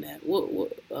nothing to say on that.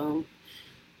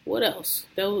 What else?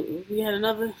 We had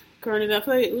another current event.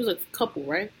 It was a couple,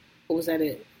 right? Or was that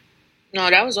it? No,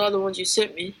 that was all the ones you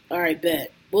sent me. All right,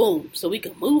 bet. Boom. So we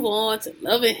can move on to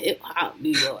Love and Hip Hop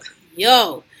New York.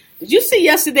 Yo, did you see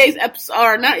yesterday's episode?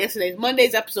 Or not yesterday's,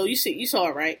 Monday's episode? You saw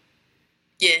it, right?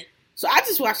 Yeah. So I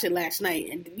just watched it last night,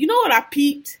 and you know what I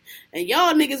peeped? And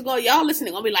y'all niggas y'all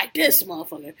listening gonna be like this,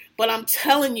 motherfucker. But I'm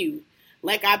telling you,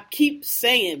 like I keep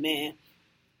saying, man.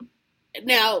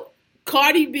 Now,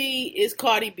 Cardi B is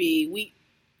Cardi B.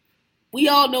 We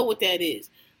all know what that is.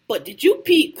 But did you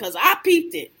peep? Because I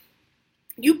peeped it.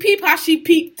 You peep how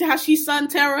she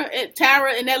sunned Tara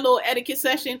in that little etiquette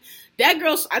session. That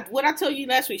girl, what I told you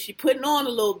last week, she putting on a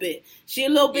little bit. She a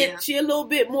little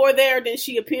bit more there than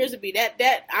she appears to be.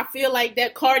 That I feel like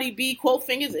that Cardi B quote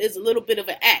fingers is a little bit of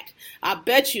an act. I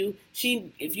bet you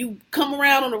if you come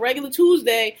around on a regular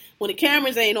Tuesday when the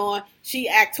cameras ain't on, she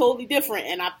act totally different.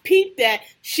 And I peeped that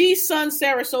she sunned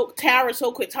Tara so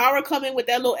quick. Tara come in with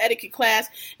that little etiquette class,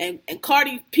 and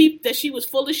Cardi peeped that she was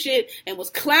full of shit and was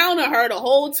clowning her the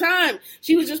whole time.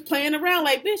 She was just playing around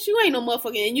like, bitch, you ain't no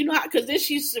motherfucker. And you know, because then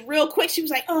she's real quick. She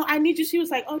was like, oh, I need you. She was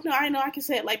like, oh, no, I know I can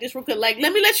say it like this real quick. Like,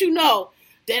 let me let you know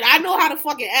that I know how to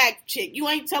fucking act, chick. You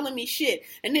ain't telling me shit.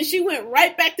 And then she went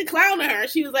right back to clowning her.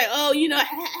 She was like, oh, you know,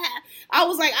 I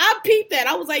was like, I peeped that.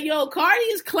 I was like, yo, Cardi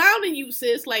is clowning you,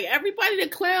 sis. Like, everybody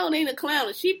that clown ain't a clown.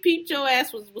 And she peeped your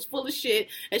ass was full of shit,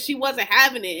 and she wasn't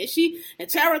having it. And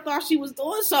Tara thought she was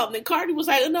doing something. And Cardi was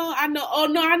like, no, I know. Oh,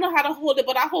 no, I know how to hold it,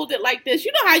 but I hold it like this.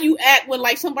 You know how you act when,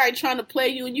 like, somebody trying to play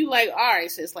you, and you like, all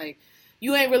right, sis, like,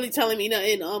 you ain't really telling me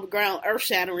nothing ground earth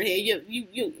shattering here.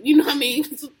 You know what I mean?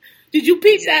 Did you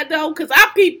peep that though? Because I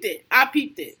peeped it.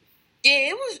 Yeah,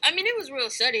 it was. I mean, it was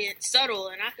real subtle,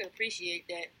 and I could appreciate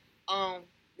that.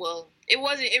 Well,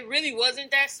 it really wasn't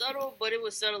that subtle, but it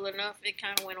was subtle enough. It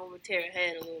kind of went over Tara's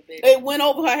head a little bit. It went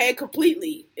over her head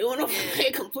completely. And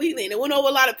it went over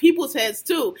a lot of people's heads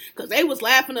too, because they was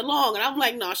laughing along, and I'm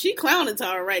like, no, she clowning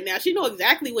Tara right now. She know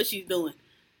exactly what she's doing.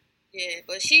 Yeah,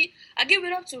 but I give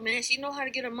it up to her, man. She know how to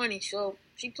get her money, so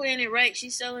she playing it right.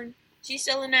 She's selling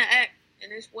that act,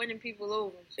 and it's winning people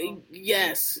over. So.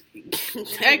 Yes,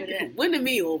 winning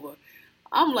me over.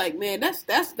 I'm like, man, that's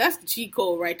the cheat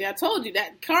code right there. I told you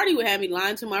that Cardi would have me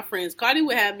lying to my friends. Cardi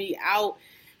would have me out.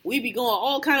 We be going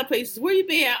all kind of places. Where you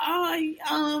been?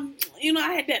 Oh, you know,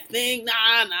 I had that thing.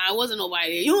 Nah, it wasn't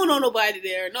nobody there. You don't know nobody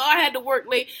there. No, I had to work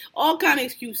late. All kind of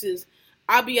excuses.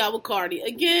 I'll be out with Cardi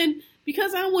again.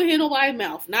 Because I don't want to hear nobody's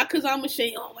mouth. Not because I'm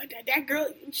ashamed. Oh, that girl.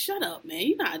 Shut up, man.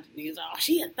 You not niggas. Oh,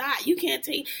 she a thought. You can't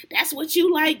take. That's what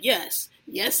you like? Yes.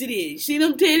 Yes, it is. See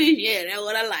them titties? Yeah, that's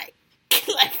what I like.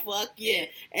 Like, fuck yeah.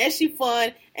 And she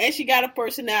fun. And she got a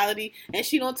personality. And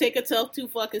she don't take herself too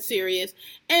fucking serious.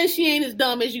 And she ain't as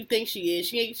dumb as you think she is.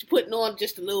 She's putting on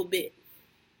just a little bit.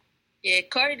 Yeah,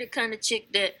 Cardi the kind of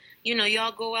chick that, you know,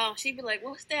 y'all go out. She be like,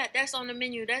 what's that? That's on the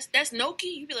menu. That's gnocchi?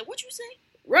 You be like, what you say?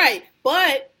 Right.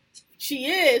 But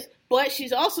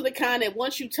she's also the kind that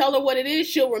once you tell her what it is,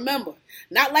 she'll remember.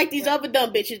 Not like these other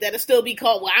dumb bitches that'll still be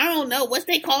called, well, I don't know, what's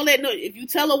they call that? No, if you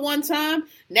tell her one time,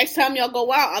 next time y'all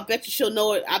go out, I bet you she'll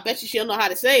know it. I bet you she'll know how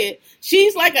to say it.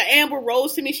 She's like an Amber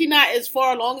Rose to me. She's not as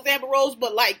far along as Amber Rose,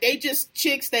 but like they just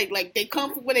chicks that like they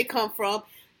come from where they come from.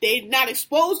 They're not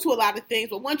exposed to a lot of things,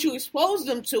 but once you expose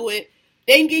them to it,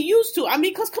 they can get used to it. I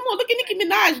mean, because come on, look at Nicki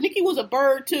Minaj. Nicki was a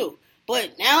bird too.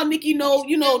 But now Nicki know,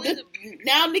 this.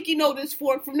 Now Nicki know this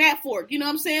fork from that fork. You know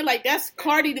what I'm saying? Like that's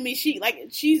Cardi to me.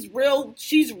 She's real,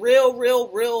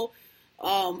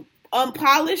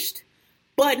 unpolished,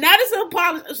 but not as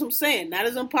unpolished as I'm saying. Not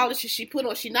as unpolished as she put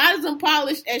on. She's not as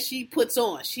unpolished as she puts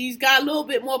on. She's got a little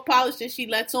bit more polish than she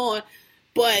lets on.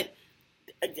 But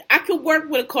I could work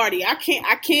with a Cardi. I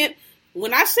can't.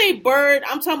 When I say bird,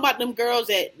 I'm talking about them girls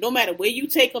that no matter where you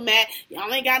take them at, y'all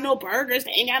ain't got no burgers,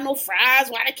 they ain't got no fries,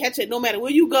 why they catch it? No matter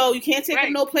where you go, you can't take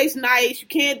them no place nice, you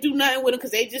can't do nothing with them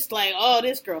because they just like, oh,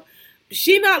 this girl. But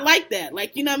she not like that.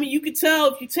 Like, you know what I mean? You can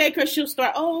tell if you take her, she'll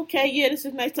start, oh, okay, yeah, this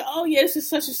is nice. Oh, yeah, this is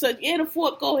such and such. Yeah, the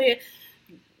fork, go ahead.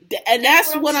 And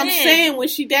that's what I'm saying when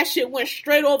that shit went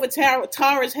straight over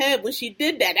Tara's head when she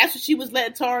did that. That's what she was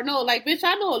letting Tara know. Like, bitch,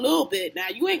 I know a little bit. Now,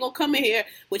 you ain't gonna come in here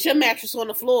with your mattress on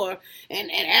the floor and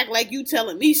act like you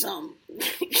telling me something.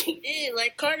 Yeah,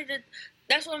 like Cardi,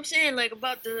 that's what I'm saying. Like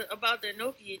about the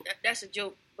gnocchi, that's a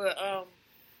joke. But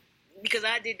because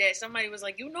I did that, somebody was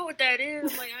like, "You know what that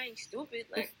is?" I'm like, I ain't stupid.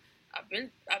 Like I've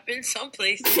been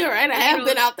someplace. You're right. I have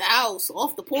been out the house,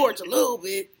 off the porch a little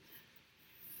bit.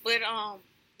 But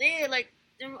yeah, like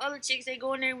them other chicks, they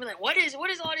go in there and be like, "What is all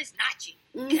this nachi?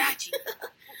 Nachi?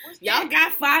 Y'all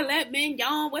got filet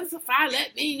mignon? What is a filet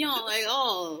mignon?" Like,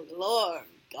 oh Lord,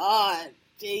 God,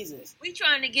 Jesus. We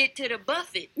trying to get to the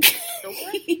buffet.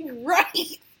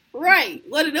 Right.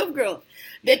 What are them girls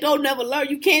that don't never learn?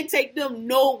 You can't take them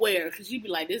nowhere because you be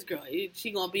like, this girl,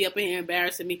 she gonna be up in here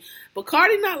embarrassing me. But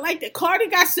Cardi not like that. Cardi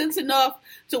got sense enough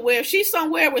to where if she's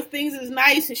somewhere where things is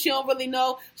nice and she don't really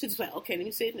know, she's just like, okay, let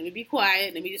me sit, let me be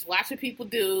quiet, let me just watch what people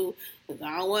do.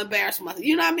 I don't want to embarrass myself.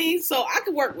 You know what I mean? So I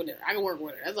can work with her.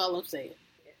 That's all I'm saying.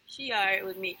 She alright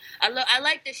with me. I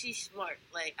like that she's smart.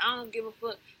 Like, I don't give a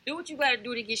fuck. Do what you gotta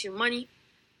do to get your money,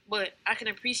 but I can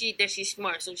appreciate that she's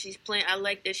smart. So she's playing. I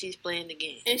like that she's playing the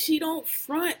game. And she don't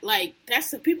front. Like,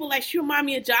 that's the people, like, she remind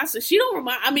me of Jocelyn. She don't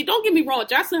remind, I mean, don't get me wrong,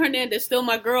 Jocelyn Hernandez is still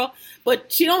my girl,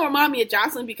 but she don't remind me of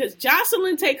Jocelyn because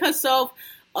Jocelyn take herself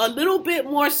a little bit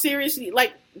more seriously.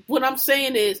 Like, what I'm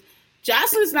saying is,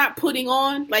 Jocelyn's not putting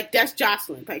on, like, that's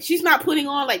Jocelyn. Like, she's not putting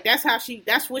on, like, that's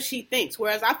what she thinks.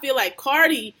 Whereas I feel like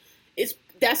Cardi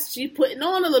she's putting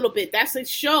on a little bit. That's a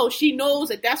show. She knows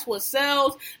that that's what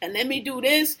sells, and let me do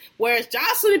this. Whereas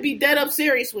Jocelyn would be dead up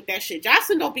serious with that shit.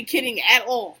 Jocelyn don't be kidding at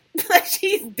all. Like,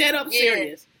 she's dead up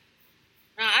serious.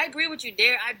 I agree with you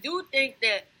there. I do think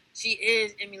that she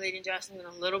is emulating Jocelyn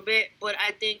a little bit, but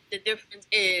I think the difference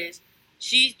is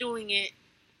she's doing it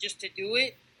just to do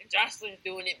it, and Jocelyn's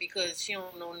doing it because she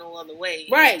don't know no other way.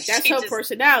 Right, that's her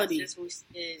personality. Just who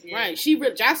she is, yeah.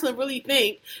 Right, Jocelyn really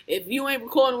think if you ain't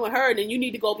recording with her, then you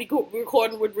need to go be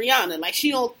recording with Rihanna. Like,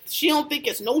 she don't think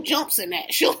it's no jumps in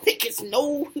that. She don't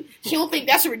think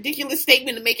that's a ridiculous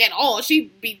statement to make at all.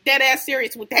 She'd be dead ass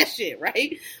serious with that shit,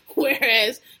 right?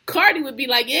 Whereas Cardi would be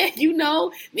like, yeah, you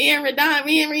know, me and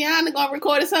Rihanna gonna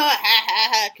record this, ha ha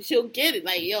ha, because she'll get it.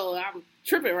 Like, yo, I'm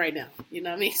tripping right now. You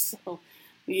know what I mean? So,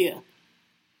 yeah.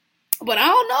 But I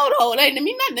don't know though. Let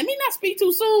me not speak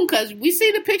too soon because we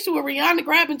see the picture with Rihanna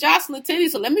grabbing Jocelyn titty.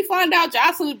 So let me find out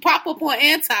Jocelyn pop up on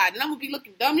Anti, and I'm gonna be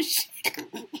looking dumb as shit.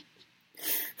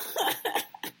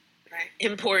 Right.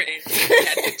 Important.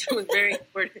 That picture was very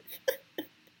important.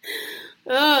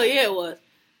 Oh yeah, it was.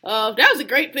 That was a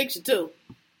great picture too.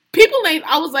 People's like,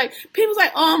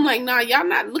 oh, I'm like, nah, y'all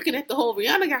not looking at the whole.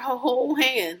 Rihanna got her whole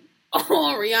hand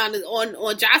on Rihanna's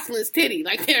on Jocelyn's titty,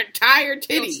 like their entire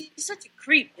titty. Yo, she's such a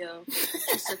creep, yo.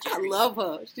 She's such a creep. I love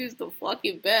her. She's the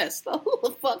fucking best. I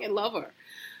fucking love her.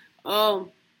 I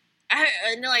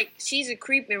know, like, she's a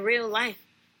creep in real life.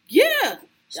 Yeah.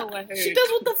 So I heard. She does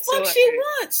what the fuck she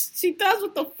wants. She does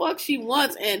what the fuck she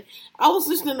wants. And I was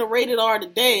listening to Rated R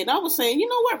today, and I was saying, you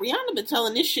know what? Rihanna been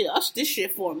telling this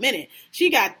shit for a minute. She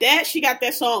got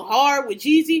that song Hard with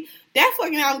Jeezy. That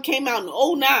fucking album came out in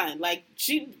 2009. Like,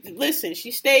 she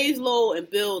stays low and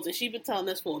builds, and she been telling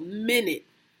this for a minute.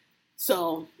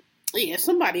 So, yeah,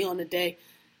 somebody on the day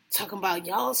talking about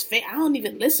y'all's I don't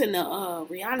even listen to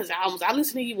Rihanna's albums. I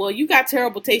listen to you. Well, you got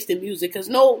terrible taste in music, because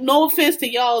no offense to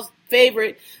y'all's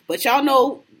favorite, but y'all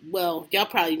know, well, y'all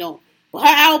probably don't. But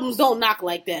her albums don't knock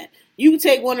like that. You can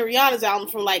take one of Rihanna's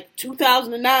albums from like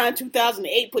 2009,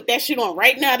 2008, put that shit on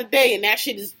right now today, and that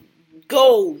shit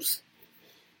goes.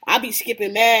 I be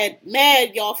skipping mad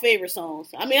y'all favorite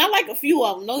songs. I mean, I like a few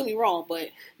of them, don't get me wrong, but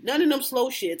none of them slow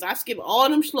shits. I skip all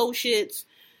them slow shits.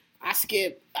 I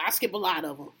skip a lot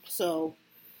of them. So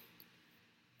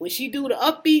when she do the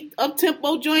upbeat,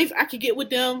 up-tempo joints, I can get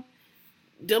with them.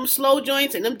 Them slow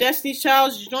joints and them Destiny's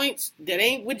Child joints that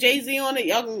ain't with Jay-Z on it,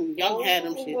 y'all can have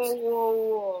them shits.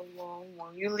 Whoa.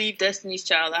 You leave Destiny's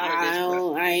Child out of this,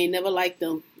 bro. I ain't never liked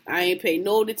them. I ain't paid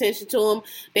no attention to them.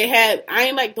 I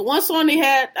ain't like the one song they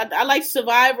had. I like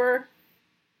Survivor.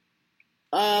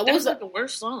 That was like the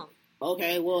worst song.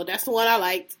 Okay, well that's the one I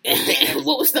liked.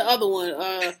 What was the other one?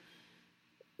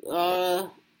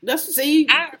 This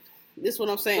is what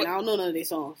I'm saying. I don't know none of these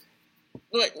songs.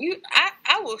 But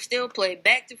I will still play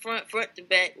back to front to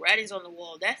back, Writings on the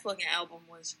Wall. That fucking album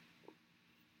was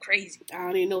crazy. I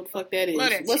don't even know what the fuck that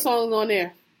is. What song's on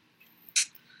there?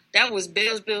 That was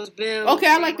Bills. Okay,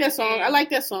 I like that song.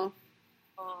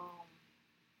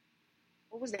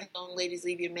 What was that song? Ladies,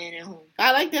 Leave Your Man at Home.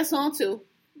 I like that song too.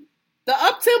 The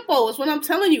up-tempo is what I'm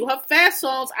telling you. Her fast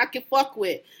songs I can fuck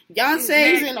with.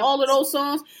 Beyonce's and all of those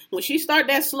songs. When she start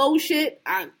that slow shit,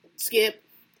 I skip.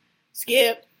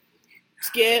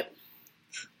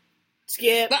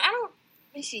 But I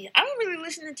don't really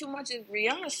listen to too much of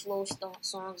Rihanna's slow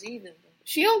songs either.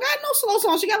 She don't got no slow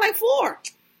songs. She got like 4.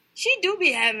 She do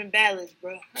be having ballads,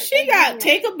 bro. She got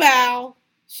Take a Bow.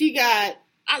 She got...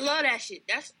 I love that shit.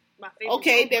 That's my favorite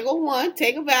Okay, song. there go one.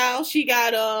 Take a Bow. She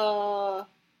got...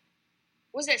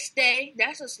 What's that? Stay?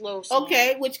 That's a slow song.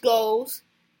 Okay, which goes...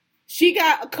 She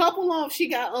got a couple of... She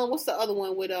got... what's the other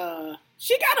one with...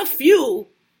 She got a few,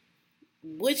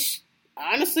 which...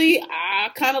 Honestly, I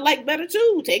kind of like better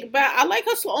too. Take it back. I like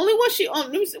her. Only one she Let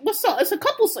me see, what song? It's a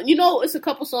couple. It's a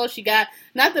couple songs she got.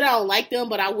 Not that I don't like them,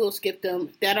 but I will skip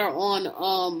them. That are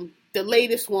on the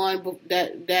latest one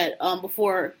that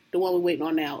before the one we're waiting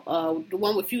on now. The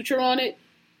one with Future on it.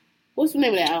 What's the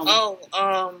name of that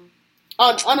album?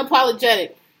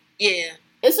 Unapologetic. Yeah,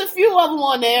 it's a few of them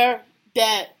on there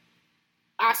that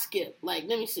I skip. Like,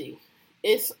 let me see.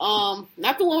 It's not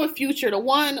the one with Future. The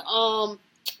one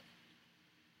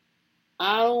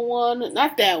I don't want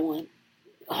not that one.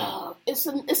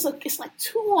 It's like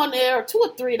two on there, 2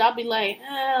 or 3. And I'll be like,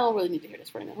 I don't really need to hear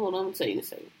this right now. Hold on, I'm gonna tell you in a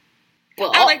second.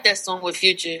 But I like that song with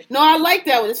Future. No, I like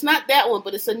that one. It's not that one,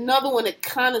 but it's another one that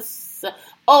kind of.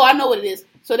 Oh, I know what it is.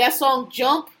 So that song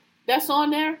 "Jump," that's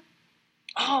on there.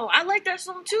 Oh, I like that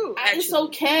song too. Actually. It's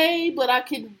okay, but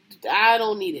I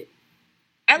don't need it.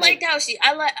 I liked how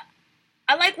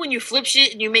I like when you flip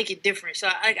shit and you make it different. So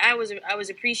I was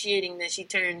appreciating that she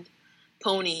turned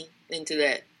Pony into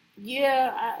that.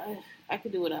 Yeah, I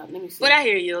could do without. Let me see. But I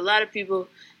hear you. A lot of people,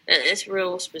 it's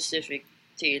real specific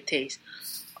to your taste.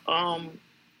 Numb.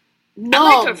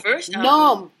 I like her first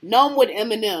album. Numb with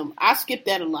Eminem. I skip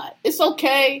that a lot. It's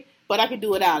okay, but I can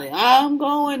do without it. I'm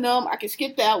going numb. I can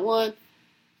skip that one.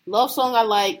 Love song I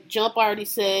like. Jump I already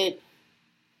said.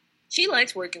 She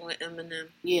likes working with Eminem.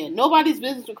 Yeah, Nobody's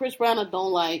Business with Chris Brown I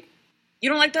don't like. You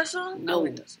don't like that song? No,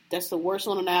 like that song. That's the worst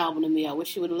one on the album to me. I wish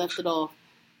she would have left it off.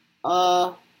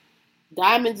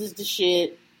 Diamonds is the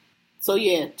shit. So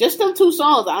yeah, just them 2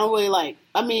 songs I don't really like.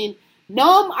 I mean,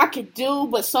 Numb I could do,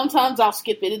 but sometimes I'll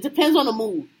skip it. It depends on the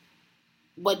mood.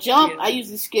 But Jump I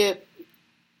usually skip.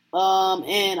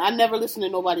 And I never listen to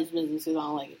Nobody's Business because I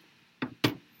don't like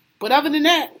it. But other than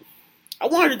that, I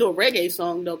want her to do a reggae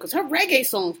song though, because her reggae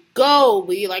songs go.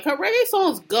 Like her reggae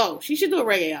songs go. She should do a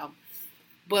reggae album.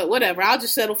 But whatever, I'll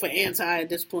just settle for Anti at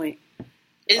this point.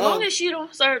 As long as she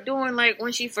don't start doing like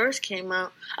when she first came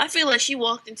out, I feel like she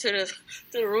walked into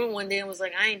the room one day and was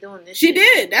like, "I ain't doing this." She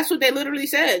did. That's what they literally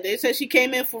said. They said she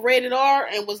came in for rated R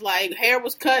and was like, hair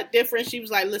was cut different. She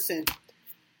was like, "Listen,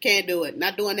 can't do it.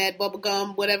 Not doing that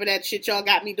bubblegum, whatever that shit y'all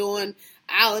got me doing.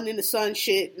 Island in the Sun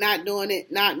shit. Not doing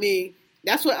it. Not me."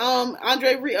 That's what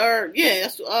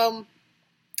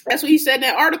that's what he said in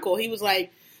that article. He was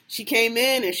like, she came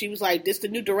in and she was like, "This the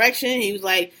new direction." He was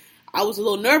like, I was a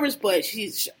little nervous, but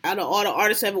she's out of all the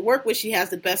artists I ever worked with, she has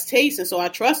the best taste, and so I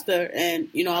trust her, and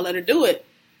I let her do it.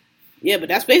 Yeah, but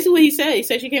that's basically what he said. He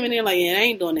said she came in there like, "Yeah, I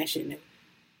ain't doing that shit,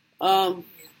 nigga."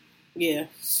 Yeah.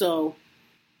 So,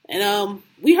 and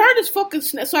we heard this fucking.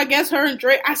 So I guess her and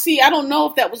Drake. I don't know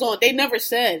if that was on. They never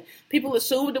said. People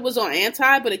assumed it was on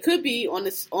Anti, but it could be on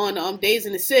this on Days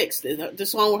in the Six. The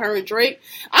song with her and Drake.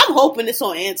 I'm hoping it's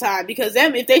on Anti because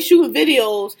if they shooting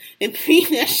videos and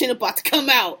that shit about to come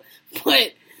out.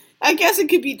 But I guess it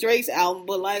could be Drake's album,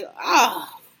 but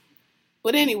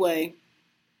But anyway,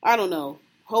 I don't know.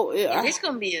 It's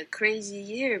gonna be a crazy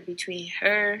year between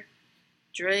her,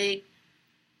 Drake,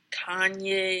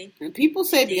 Kanye. And people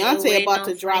say Beyonce about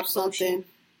to drop something.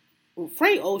 Well,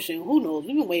 Frank Ocean, who knows?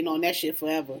 We've been waiting on that shit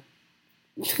forever.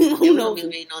 Who knows? We've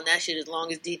been waiting on that shit as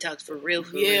long as Detox for real.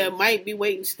 Might be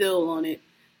waiting still on it.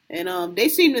 And they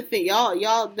seem to think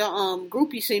y'all the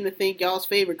groupies seem to think y'all's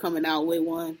favorite coming out with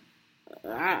one.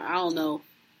 I don't know.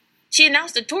 She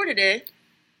announced a tour today.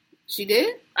 She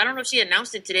did? I don't know if she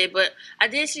announced it today, but I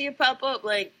did see it pop up.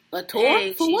 Like a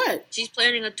tour for what? She's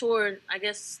planning a tour. I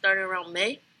guess starting around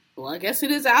May. Well, I guess it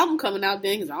is an album coming out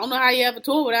then, because I don't know how you have a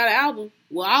tour without an album.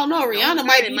 Well, I don't know. Rihanna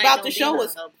might be about to show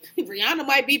us. Rihanna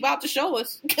might be about to show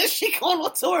us because she going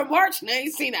on tour in March and I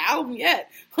ain't seen the album yet.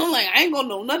 I'm like, I ain't gonna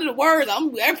know none of the words.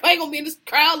 Everybody gonna be in this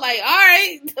crowd like, all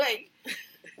right, like.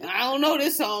 I don't know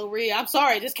this song, Rhea. I'm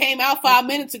sorry. It just came out 5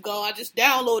 minutes ago. I just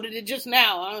downloaded it just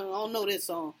now. I don't know this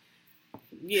song.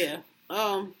 Yeah.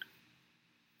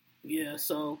 Yeah,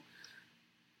 so.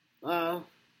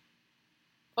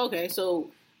 Okay, so.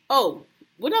 Oh,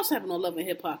 what else happened on Love and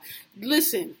Hip Hop?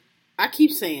 Listen, I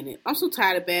keep saying it. I'm so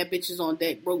tired of bad bitches on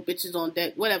deck, broke bitches on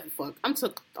deck, whatever the fuck. I'm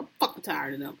fucking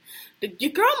tired of them.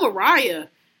 Your girl Mariah,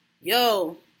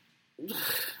 yo.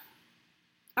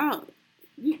 Oh.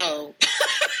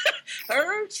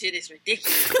 Her shit is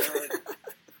ridiculous.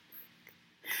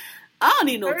 I don't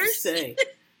even know what to say.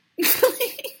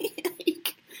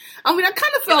 I mean, I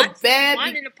kind of felt bad.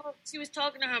 She was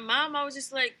talking to her mom. I was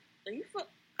just like, are you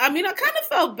I mean, I kind of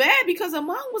felt bad because her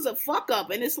mom was a fuck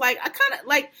up. And it's like, I kind of,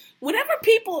 like, whenever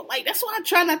people, like, that's why I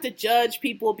try not to judge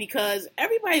people because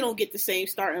everybody don't get the same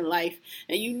start in life.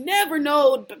 And you never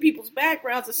know people's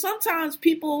backgrounds. And sometimes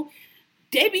people,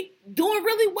 they be doing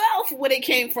really well for where they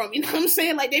came from. You know what I'm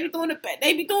saying? Like, they be doing,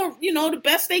 the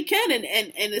best they can. And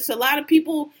it's a lot of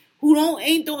people who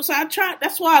ain't doing, so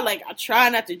that's why, like, I try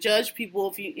not to judge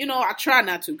people I try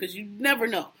not to because you never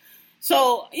know.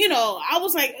 So, I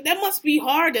was like, that must be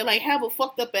hard to, like, have a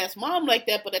fucked up ass mom like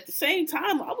that. But at the same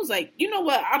time, I was like, you know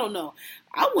what? I don't know.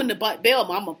 I wouldn't have bailed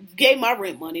mama, gave my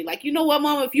rent money. Like, you know what,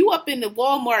 mama? If you up in the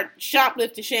Walmart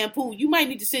shoplifting shampoo, you might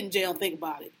need to sit in jail and think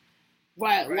about it.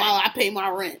 Right. While I pay my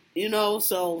rent,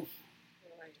 so.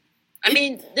 I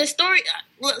mean, the story,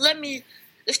 the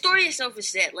story itself is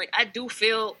sad. Like, I do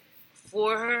feel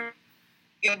for her.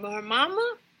 Yo, but her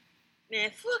mama,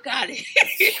 man, fuck out of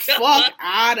here. Fuck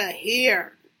out of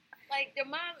here. Like, the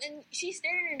mom, and she's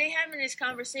standing there, they having this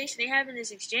conversation, they having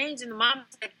this exchange, and the mom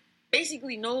like,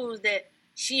 basically knows that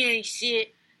she ain't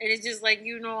shit, and it's just like,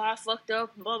 I fucked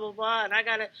up, blah, blah, blah, and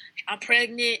I'm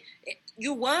pregnant.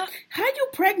 You what? How you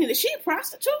pregnant? Is she a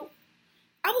prostitute?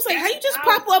 I was like, how you just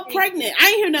pop up pregnant? I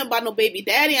ain't hear nothing about no baby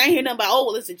daddy. I ain't hear nothing about, oh,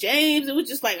 well, it's a James. It was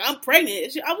just like, I'm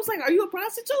pregnant. I was like, are you a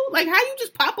prostitute? Like, how you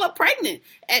just pop up pregnant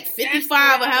at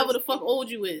 55 or however the fuck old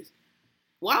you is?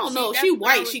 Well, I don't know. She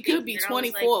white. She could be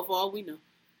 24 for all we know.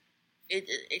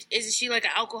 Isn't she like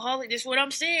an alcoholic? That's what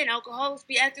I'm saying. Alcoholics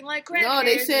be acting like crackheads. No,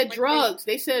 they said drugs.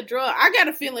 They said drugs. I got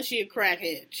a feeling she a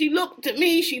crackhead. She looked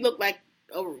like,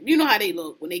 you know how they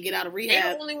look when they get out of rehab.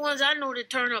 They're the only ones I know that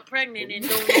turn up pregnant and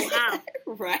don't know how.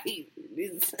 Right.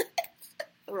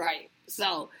 Right.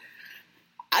 So,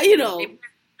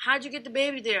 how'd you get the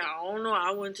baby there? I don't know.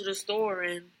 I went to the store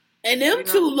and them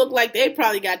two look like they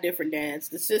probably got different dads.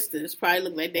 The sisters probably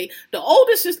look like the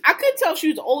older sister, I couldn't tell if she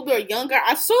was older or younger.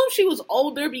 I assume she was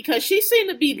older because she seemed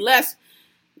to be less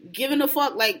giving a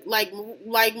fuck. Like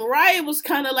Mariah was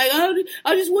kind of like,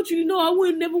 I just want you to know I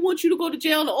would never want you to go to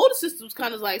jail. And the older sister was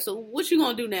kind of like, so what you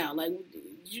gonna do now? Like,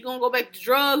 you gonna go back to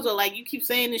drugs, or like you keep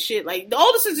saying this shit? Like, the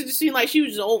older sister just seemed like she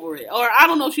was just over it. Or I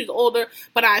don't know if she was older,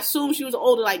 but I assume she was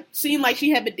older. Like, seemed like she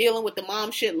had been dealing with the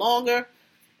mom shit longer.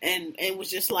 And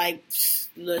was just like,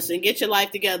 listen, get your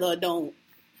life together or don't.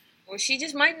 Or she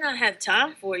just might not have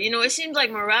time for it. It seems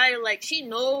like Mariah, like, she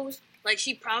knows, like,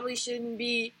 she probably shouldn't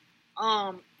be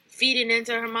feeding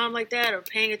into her mom like that or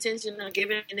paying attention or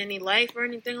giving it any life or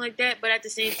anything like that. But at the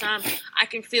same time, I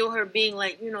can feel her being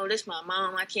like, this my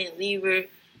mom. I can't leave her.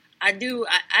 I do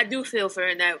feel for her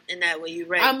in that way. You're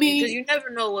right. I mean, because you never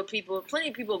know plenty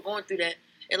of people are going through that.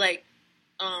 And, like,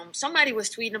 somebody was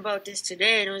tweeting about this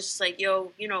today, and it was just like,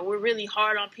 yo, we're really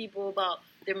hard on people about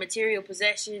their material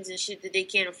possessions and shit that they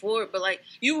can't afford, but, like,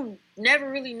 you never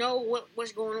really know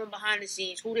what's going on behind the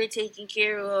scenes, who they're taking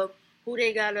care of, who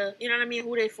they gotta,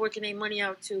 who they forking their money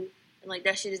out to, and, like,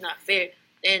 that shit is not fair.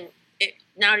 And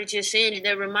now that you're saying it,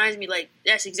 that reminds me, like,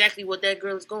 that's exactly what that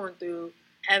girl is going through,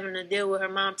 having to deal with her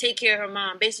mom, take care of her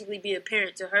mom, basically be a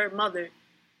parent to her mother,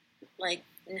 like,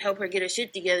 and help her get her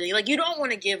shit together. Like, you don't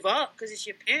want to give up because it's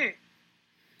your parent.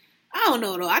 I don't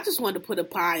know, though. I just wanted to put a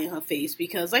pie in her face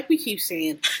because, like we keep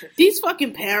saying, these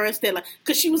fucking parents, they're like,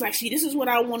 because she was like, see, this is what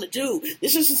I want to do.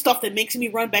 This is the stuff that makes me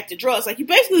run back to drugs. Like, you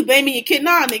basically blaming your kid.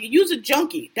 Nah, nigga, you's a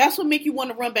junkie. That's what make you want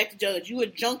to run back to drugs. You a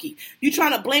junkie. You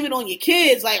trying to blame it on your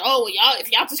kids. Like, oh,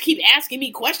 if y'all just keep asking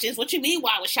me questions, what you mean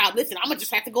why I was shoplifting? I'm going to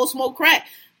just have to go smoke crack.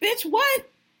 Bitch, what?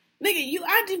 Nigga,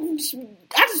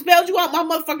 I just bailed you out my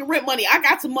motherfucking rent money. I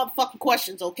got some motherfucking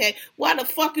questions, okay? Why the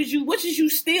fuck what is you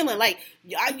stealing? Like,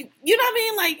 you know what I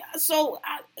mean? Like, so,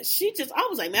 I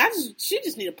was like, man, she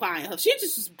just need a pie in her. She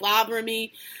just was bothering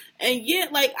me. And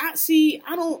yet, like,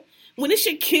 when it's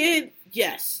your kid,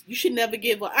 yes, you should never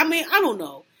give up. I mean, I don't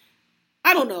know.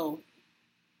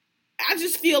 I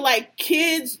just feel like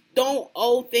kids don't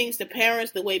owe things to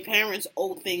parents the way parents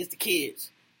owe things to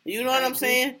kids. You know what I'm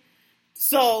saying?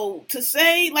 So, to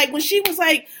say, like, when she was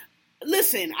like,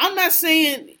 listen, I'm not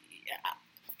saying,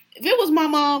 if it was my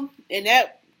mom, and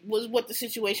that was what the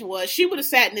situation was, she would have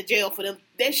sat in the jail for them.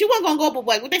 She wasn't going to go up,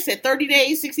 like, what they said, 30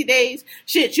 days, 60 days?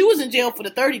 Shit, she was in jail for the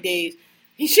 30 days.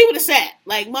 She would have sat.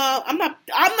 Like, Mom, I'm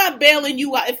not bailing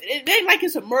you out. If it ain't like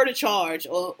it's a murder charge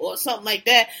or something like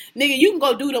that, nigga, you can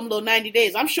go do them little 90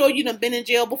 days. I'm sure you done been in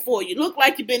jail before. You look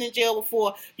like you've been in jail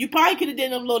before. You probably could have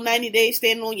done them little 90 days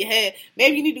standing on your head.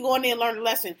 Maybe you need to go in there and learn a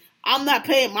lesson. I'm not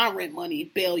paying my rent money to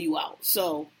bail you out.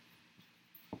 So,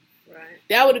 right.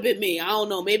 That would have been me. I don't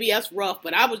know. Maybe that's rough,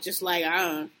 but I was just like,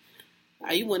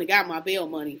 you wouldn't have got my bail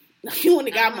money. You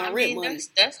wouldn't have got my rent money.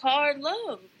 That's hard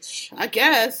love. I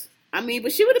guess. I mean,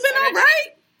 but she would have been all right.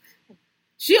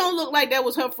 She don't look like that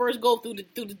was her first go through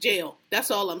the jail. That's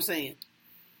all I'm saying.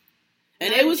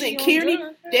 And they was in Kearney.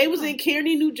 They was in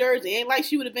Kearney, New Jersey. Ain't like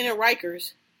she would have been in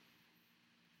Rikers.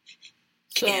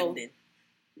 So, Camden.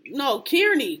 No,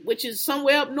 Kearney, which is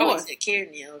somewhere up north. Oh,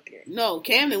 Kearney, okay. No,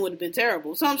 Camden would have been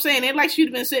terrible. So I'm saying, ain't like she'd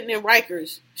have been sitting in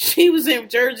Rikers. She was in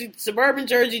suburban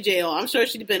Jersey jail. I'm sure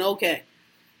she'd have been okay.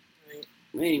 Right.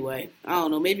 Anyway, I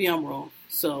don't know. Maybe I'm wrong.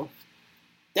 So.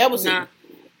 That was your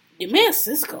man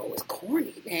Cisco was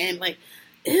corny, man. Like,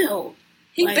 ew.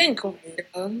 He been corny.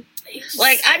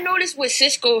 Like, I noticed with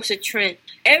Cisco, it's a trend.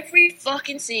 Every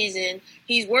fucking season,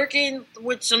 he's working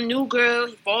with some new girl.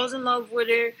 He falls in love with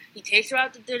her. He takes her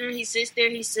out to dinner. He sits there.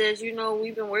 He says,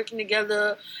 we've been working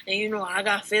together. And, I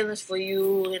got feelings for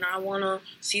you. And I want to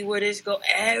see where this go.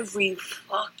 Every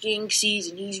fucking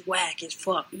season, he's whack as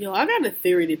fuck. Yo, I got a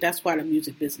theory that's why the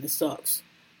music business sucks.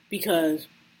 because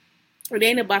it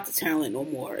ain't about the talent no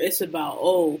more. It's about,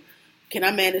 oh, can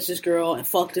I manage this girl and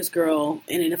fuck this girl?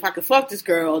 And then if I can fuck this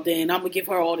girl, then I'm gonna give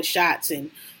her all the shots.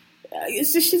 And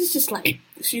it's just like,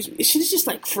 excuse me, she's just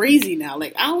like crazy now.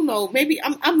 Like, I don't know, maybe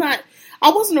I'm not.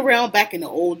 I wasn't around back in the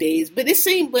old days, but it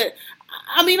seemed. But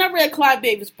I mean, I read Clive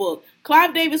Davis' book.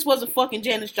 Clive Davis wasn't fucking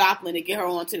Janis Joplin to get her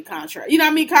onto the contract. You know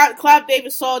what I mean? Clive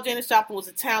Davis saw Janis Joplin was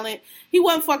a talent. He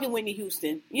wasn't fucking Whitney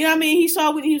Houston. You know what I mean? He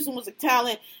saw Whitney Houston was a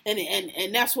talent,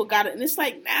 and that's what got it. And it's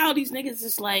like, now these niggas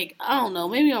is like, I don't know,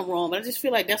 maybe I'm wrong, but I just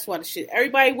feel like that's why the shit.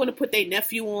 Everybody want to put their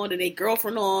nephew on or their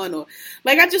girlfriend on, or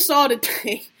like I just saw the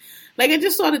day. Like, I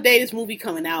just saw the day this movie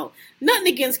coming out.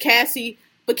 Nothing against Cassie,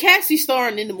 but Cassie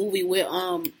starring in the movie with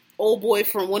old boy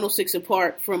from 106 and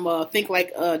Park from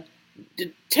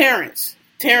Terrence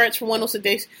from 106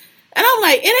 Days. And I'm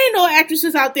like, it ain't no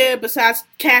actresses out there besides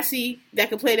Cassie that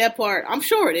can play that part. I'm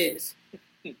sure it is.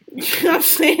 You know what I'm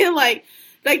saying? Like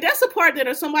that's a part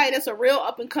that somebody that's a real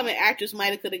up and coming actress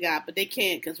might have could have got, but they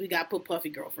can't because we got to put Puffy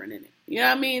Girlfriend in it. You know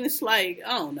what I mean? It's like,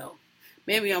 I don't know.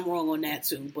 Maybe I'm wrong on that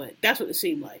too, but that's what it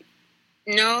seemed like.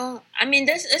 No, I mean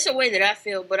that's a way that I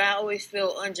feel, but I always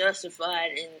feel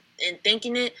unjustified in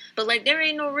thinking it. But like, there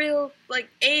ain't no real like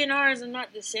A&Rs are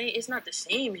not the same. It's not the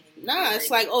same anymore. Nah, it's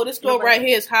like, oh, this girl right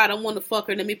here is hot. I want to fuck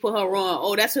her. Let me put her on.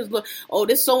 Oh, that's his look. Oh,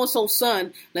 this so and so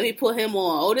son. Let me put him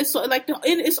on. Oh, this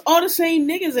it's all the same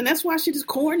niggas, and that's why shit is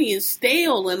corny and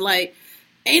stale and like.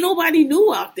 Ain't nobody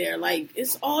new out there. Like,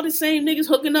 it's all the same niggas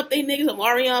hooking up they niggas.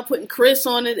 Marion putting Chris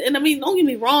on it. And I mean, don't get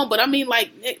me wrong, but I mean,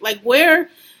 like where...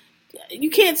 You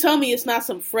can't tell me it's not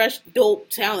some fresh, dope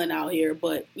talent out here,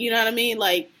 but you know what I mean?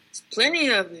 Like, there's plenty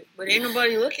of it, but ain't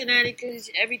nobody looking at it because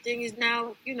everything is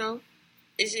now, you know,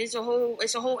 it's a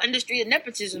whole industry of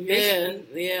nepretism.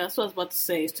 Basically. Yeah, that's what I was about to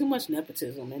say. It's too much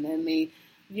nepotism, and I mean,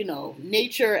 you know,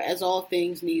 nature, as all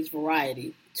things, needs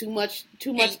variety. Too much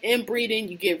inbreeding,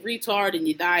 you get retard and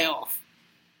you die off.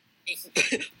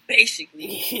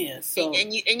 Basically, yeah. So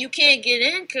and you can't get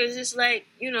in because it's like,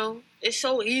 you know, it's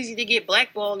so easy to get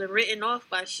blackballed and written off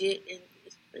by shit, and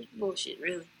it's bullshit,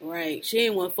 really. Right? She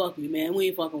ain't want to fuck me, man. We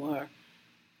ain't fucking with her.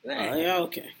 Right? Yeah.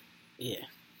 Okay. Yeah.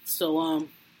 So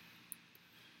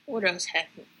what else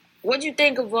happened? What'd you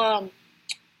think of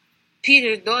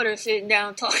Peter's daughter sitting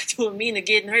down talking to Amina,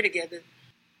 getting her together?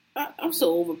 I'm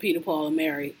so over Peter, Paul, and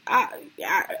Mary.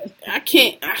 I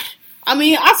can't. I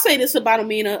mean, I say this about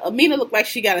Amina. Amina looked like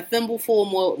she got a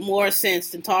thimbleful more sense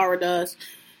than Tara does.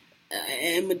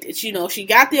 And, you know, she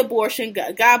got the abortion.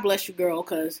 God bless you, girl,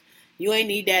 because you ain't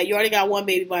need that. You already got one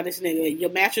baby by this nigga. Your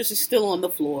mattress is still on the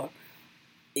floor.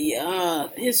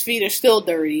 His feet are still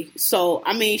dirty. So,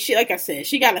 I mean, she, like I said,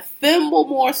 she got a thimble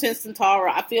more sense than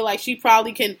Tara. I feel like she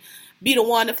probably can be the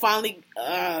one to finally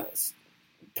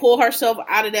pull herself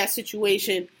out of that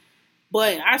situation.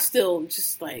 But I still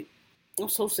just, like, I'm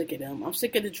so sick of them. I'm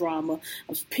sick of the drama.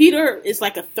 Peter is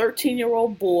like a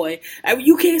 13-year-old boy. I mean,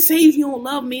 you can't say you don't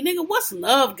love me. Nigga, what's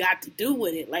love got to do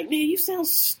with it? Like, nigga, you sound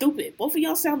stupid. Both of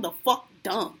y'all sound the fuck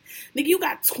dumb. Nigga, you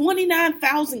got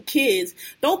 29,000 kids.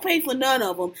 Don't pay for none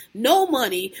of them. No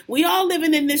money. We all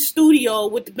living in this studio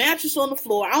with the mattress on the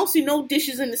floor. I don't see no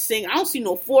dishes in the sink. I don't see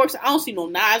no forks. I don't see no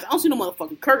knives. I don't see no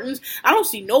motherfucking curtains. I don't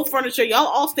see no furniture. Y'all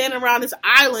all standing around this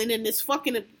island in this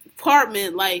fucking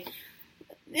apartment like...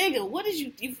 Nigga, what is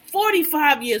you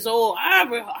 45 years old,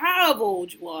 however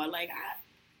old you are, like,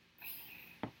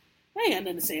 I ain't got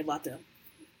nothing to say about them.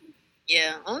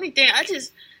 Yeah, only thing, I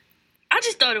just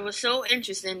thought it was so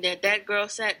interesting that girl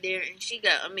sat there and she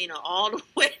got Amina all the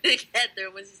way together.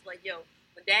 It was just like, yo,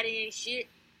 my daddy ain't shit,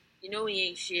 you know he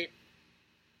ain't shit.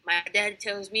 My daddy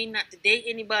tells me not to date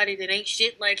anybody that ain't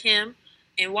shit like him.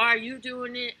 And why are you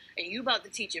doing it? And you about to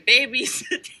teach your babies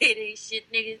that they ain't shit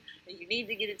niggas, and you need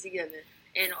to get it together.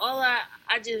 And I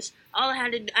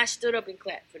stood up and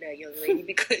clapped for that young lady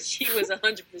because she was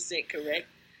 100% correct.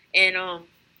 And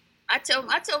I tell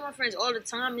my friends all the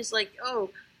time, it's like, oh,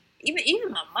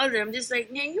 even my mother, I'm just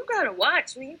like, man, you gotta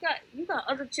watch when you got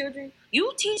other children.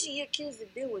 You teaching your kids to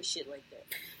deal with shit like that.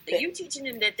 Like, you teaching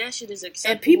them that shit is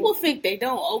acceptable. And people think they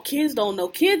don't. Oh, kids don't know.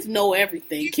 Kids know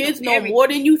everything. Kids know more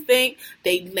than you think.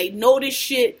 They know this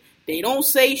shit. They don't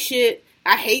say shit.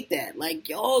 I hate that. Like,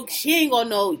 yo, she ain't gonna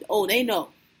know. Oh, they know.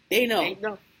 They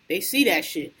know. They see that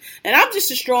shit. And I'm just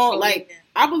a strong, like,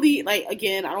 I believe, like,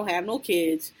 again, I don't have no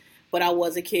kids, but I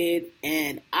was a kid.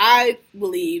 And I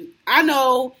believe, I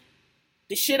know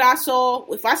the shit I saw.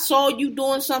 If I saw you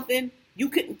doing something, you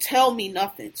couldn't tell me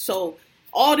nothing. So,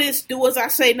 all this, do as I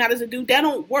say, not as I do, that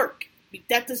don't work.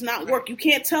 That does not work. You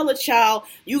can't tell a child,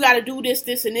 you gotta do this,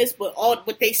 this, and this, but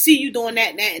they see you doing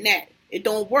that, and that, and that. It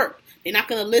don't work. They're not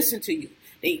going to listen to you.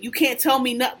 You can't tell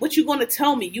me not. What you gonna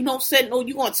tell me? You don't say no.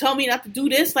 You gonna tell me not to do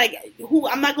this? Like who?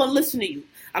 I'm not gonna listen to you.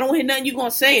 I don't hear nothing you gonna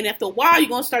say. And after a while, you're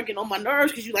gonna start getting on my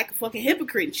nerves because you like a fucking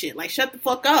hypocrite and shit. Like shut the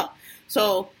fuck up.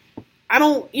 So I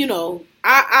don't.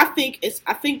 I think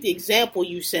the example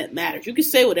you set matters. You can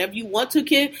say whatever you want to a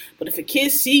kid, but if a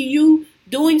kid see you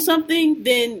doing something,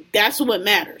 then that's what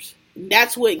matters.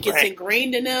 That's what gets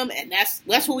ingrained in them, and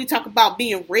that's what we talk about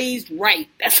being raised right.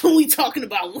 That's what we talking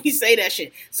about when we say that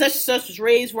shit. Such and such was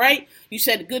raised right. You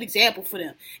set a good example for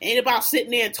them. Ain't about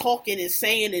sitting there and talking and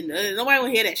saying, and nobody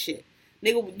want to hear that shit.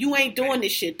 Nigga, you ain't doing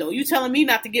this shit, though. You telling me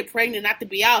not to get pregnant, not to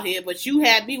be out here, but you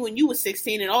had me when you was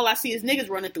 16, and all I see is niggas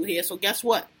running through here, so guess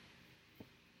what?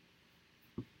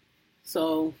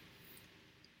 So.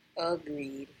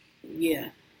 Agreed. Yeah.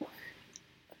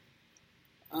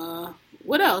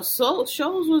 What else? So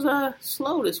shows was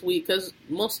slow this week because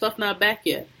most stuff not back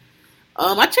yet.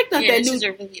 I checked out that this new. is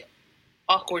a really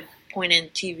awkward point in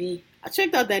TV. I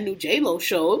checked out that new J-Lo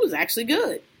show. It was actually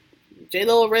good.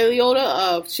 J-Lo and Ray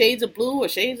Liotta, Shades of Blue or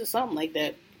Shades of something like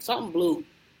that. Something blue.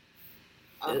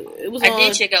 It was. I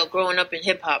did check out Growing Up in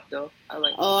Hip Hop though.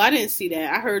 I didn't see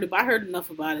that. I heard enough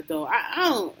about it though.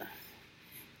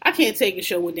 I can't take a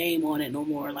show with Dame on it no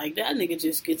more. Like that nigga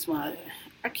just gets my.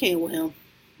 I can't with him.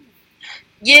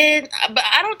 Yeah, but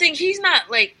I don't think he's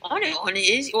not like on it.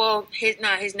 Is well, his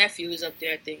nephew is up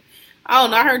there. I think. I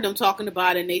don't know. I heard them talking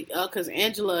about it, and they because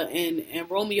Angela and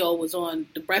Romeo was on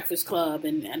the Breakfast Club,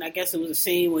 and I guess it was a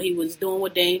scene where he was doing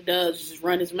what Dame does, just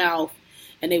run his mouth,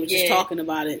 and they were just talking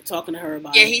about it, talking to her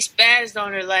about it. Yeah, he spazzed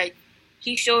on her. Like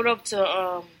he showed up to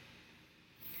I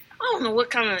don't know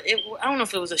what kind of I don't know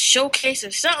if it was a showcase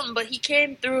or something, but he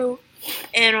came through,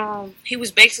 and he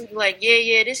was basically like,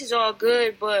 yeah, this is all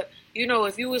good, but.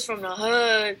 If you was from the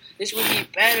hood, this would be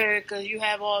better because you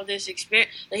have all this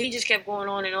experience. Like, he just kept going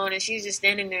on, and she's just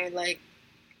standing there like,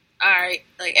 all right.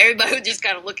 Like, everybody was just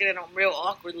kind of looking at him real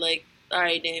awkward, like, all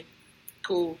right, then,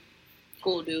 cool,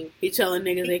 dude. He telling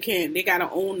niggas they gotta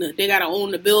own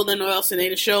the building or else it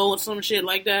ain't a show or some shit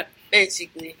like that.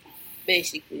 Basically.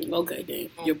 Okay,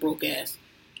 then, your broke ass.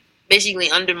 Basically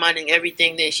undermining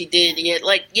everything that she did. Yeah,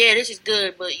 this is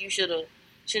good, but you should have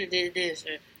did this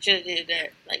or should have did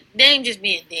that. Like, Dame just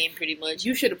being Dame, pretty much.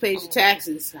 You should have paid your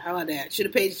taxes. How about that? Should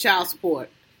have paid your child support.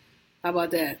 How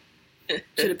about that?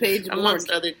 Should have paid your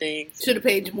amongst other things. Should have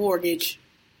paid your mortgage.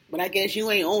 But I guess you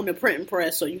ain't own the printing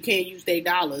press, so you can't use their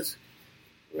dollars.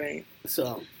 Right.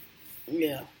 So,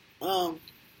 yeah. All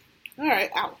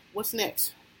right. What's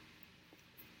next?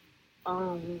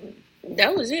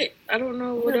 That was it. I don't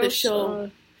know what else. The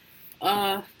show.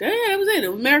 That was it.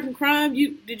 American Crime.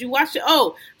 Did you watch it?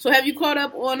 Oh, so have you caught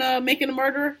up on Making a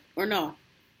Murderer or no?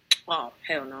 Oh,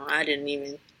 hell no! I didn't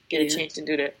even get a chance to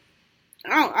do that. I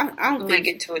don't think. I might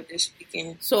get to it this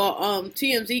weekend. So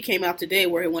TMZ came out today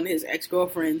where one of his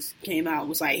ex-girlfriends came out and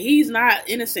was like, he's not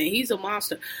innocent. He's a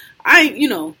monster. I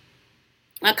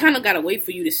kind of gotta wait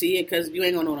for you to see it because you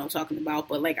ain't gonna know what I'm talking about.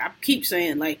 But like I keep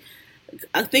saying, like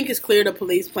I think it's clear the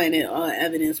police planted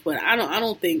evidence, but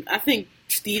I think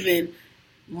Steven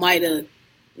might have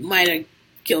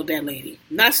killed that lady.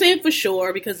 Not saying for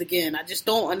sure, because again, I just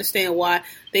don't understand why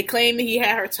they claim that he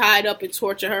had her tied up and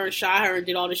tortured her and shot her and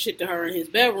did all this shit to her in his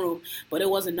bedroom, but it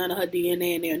wasn't none of her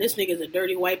DNA in there. And this nigga's a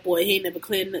dirty white boy. He ain't never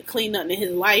cleaned nothing in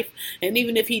his life. And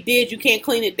even if he did, you can't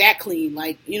clean it that clean.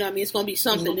 Like, you know what I mean? It's going to be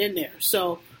something in there.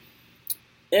 So,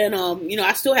 and,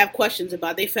 I still have questions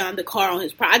about they found the car on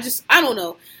his property. I don't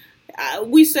know.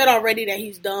 We said already that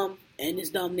he's dumb. And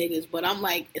it's dumb niggas, but I'm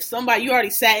like, if you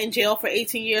already sat in jail for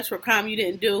 18 years for a crime you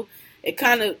didn't do, it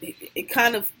kind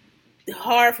of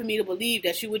hard for me to believe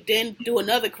that you would then do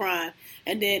another crime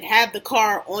and then have the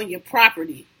car on your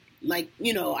property. Like,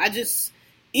 even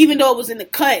though it was in the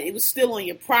cut, it was still on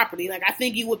your property. Like, I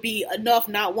think you would be enough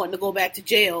not wanting to go back to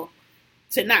jail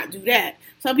to not do that.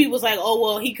 Some people's like, oh,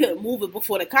 well, he couldn't move it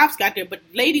before the cops got there, but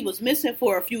the lady was missing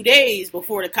for a few days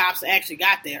before the cops actually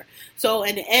got there. So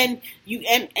in the end,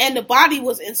 and the body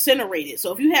was incinerated.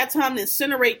 So if you had time to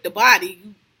incinerate the body,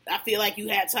 I feel like you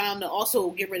had time to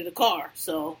also get rid of the car.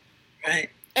 So, right.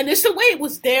 And it's the way it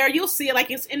was there. You'll see it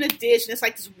like it's in a dish and it's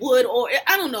like this wood, or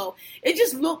I don't know. It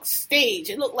just looked staged.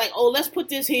 It looked like, oh, let's put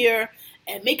this here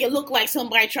and make it look like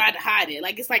somebody tried to hide it.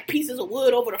 Like, it's like pieces of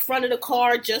wood over the front of the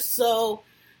car just so,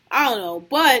 I don't know.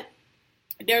 But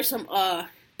there's some,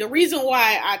 the reason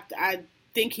why I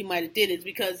think he might have did it is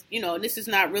because, this is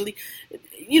not really,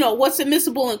 what's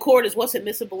admissible in court is what's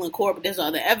admissible in court, but there's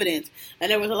other evidence.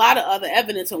 And there was a lot of other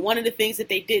evidence. And one of the things that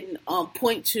they didn't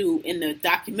point to in the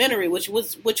documentary, which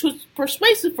was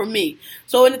persuasive for me.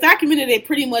 So in the documentary, they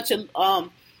pretty much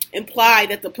implied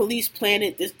that the police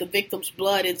planted the victim's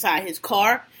blood inside his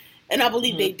car. And I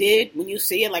believe they did. When you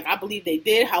see it, like, I believe they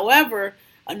did. However,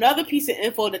 another piece of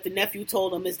info that the nephew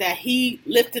told him is that he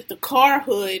lifted the car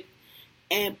hood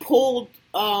and pulled,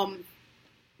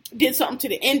 did something to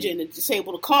the engine to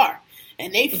disable the car.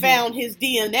 And they found his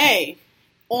DNA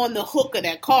on the hook of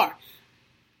that car.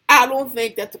 I don't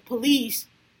think that the police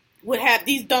would have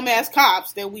these dumbass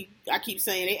cops that I keep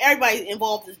saying, everybody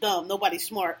involved is dumb, nobody's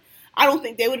smart. I don't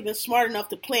think they would have been smart enough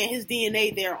to plant his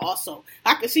DNA there also.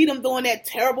 I could see them doing that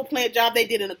terrible plant job they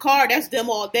did in the car. That's them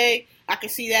all day. I can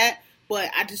see that.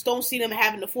 But I just don't see them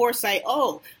having the foresight,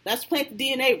 let's plant the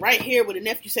DNA right here where the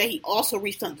nephew said he also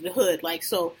reached under the hood. Like,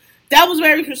 so that was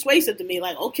very persuasive to me.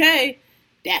 Like, okay,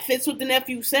 that fits what the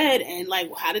nephew said. And, like,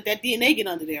 how did that DNA get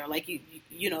under there? Like,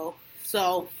 you know,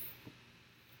 so...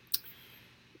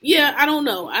 Yeah, I don't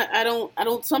know. I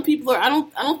don't. Some people are. I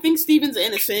don't think Steven's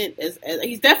innocent. As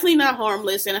he's definitely not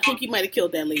harmless, and I think he might have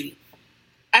killed that lady.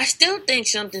 I still think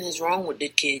something is wrong with the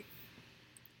kid.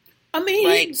 I mean,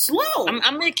 like, he's slow. I'm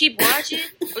gonna keep watching,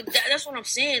 but that's what I'm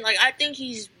saying. Like, I think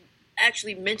he's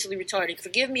actually mentally retarded.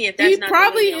 Forgive me if that's not. He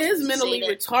probably is mentally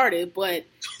retarded, but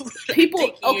people.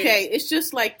 Okay, it's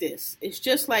just like this. It's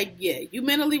just like, yeah, you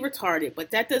mentally retarded, but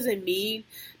that doesn't mean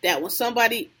that when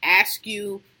somebody asks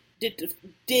you,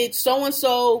 Did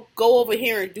so-and-so go over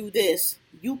here and do this?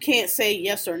 You can't say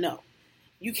yes or no.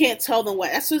 You can't tell them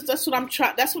what. That's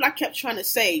what I kept trying to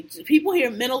say. People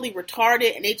here mentally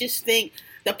retarded and they just think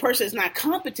the person is not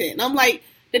competent. And I'm like,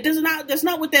 that's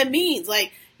not what that means.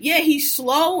 Like, yeah, he's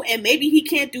slow and maybe he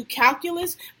can't do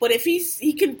calculus, but if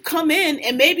he can come in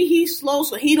and maybe he's slow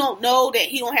so he don't know that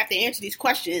he don't have to answer these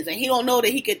questions and he don't know that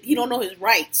he don't know his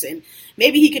rights and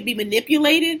maybe he could be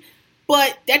manipulated.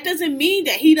 But that doesn't mean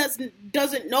that he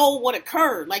doesn't know what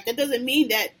occurred. Like, that doesn't mean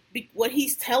that what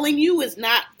he's telling you is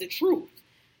not the truth.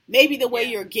 Maybe the way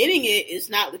you're getting it is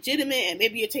not legitimate, and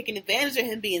maybe you're taking advantage of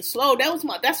him being slow.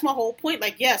 That's my whole point.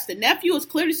 Like, yes, the nephew is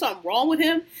clearly something wrong with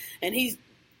him, and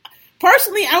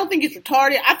personally, I don't think he's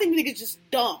retarded. I think the nigga's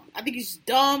just dumb. I think he's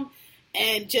dumb,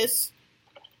 and just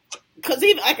because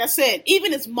even like I said,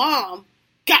 even his mom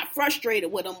got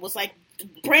frustrated with him. Was like,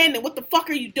 Brandon, what the fuck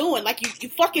are you doing? Like, you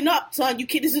fucking up, son. You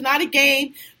kid, this is not a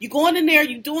game. You going in there,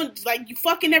 you doing, like, you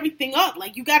fucking everything up.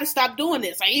 Like, you gotta stop doing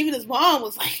this. Like, even his mom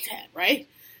was like that, right?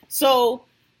 So,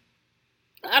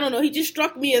 I don't know. He just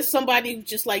struck me as somebody who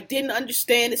just, like, didn't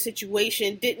understand the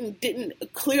situation,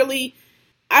 didn't clearly,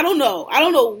 I don't know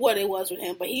what it was with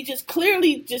him, but he just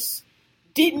clearly just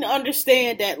didn't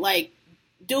understand that, like,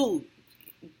 dude,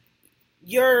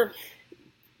 you're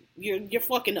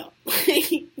fucking up.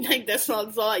 Like, that's all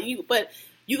but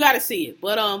you gotta see it.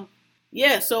 But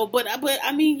yeah, so but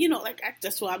I mean, you know, like,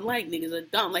 that's what I'm like, niggas are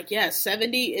dumb. Like, yeah,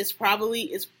 70 is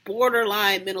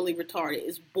borderline mentally retarded.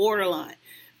 It's borderline.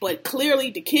 But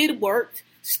clearly the kid worked,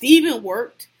 Steven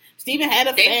worked. Steven had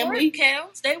a family.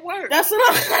 They work. That's what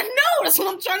I know. That's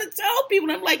what I'm trying to tell people.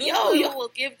 And I'm like, you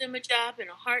will give them a job in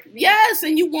a heartbeat. Yes,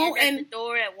 and you won't. And at the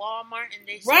door at Walmart, and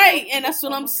they right. And that's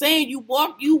what I'm saying. You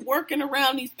working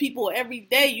around these people every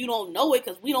day. You don't know it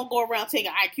because we don't go around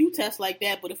taking IQ tests like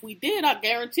that. But if we did, I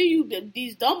guarantee you that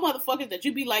these dumb motherfuckers that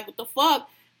you be like, what the fuck,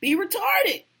 be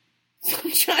retarded.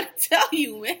 I'm trying to tell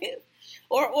you, man,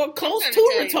 or close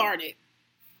to retarded.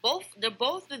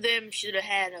 Both of them should have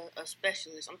had a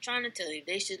specialist. I'm trying to tell you,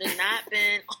 they should have not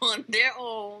been on their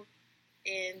own,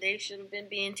 and they should have been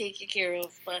being taken care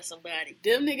of by somebody.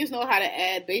 Them niggas know how to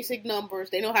add basic numbers.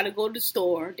 They know how to go to the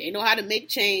store. They know how to make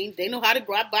change. They know how to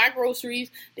buy groceries.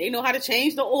 They know how to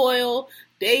change the oil.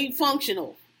 They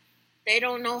functional. They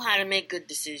don't know how to make good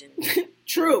decisions.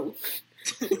 True.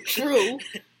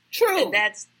 And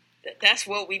that's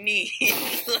what we need.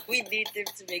 We need them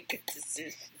to make good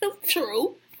decisions.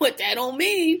 True. But that don't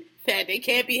mean that they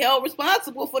can't be held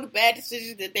responsible for the bad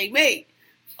decisions that they made.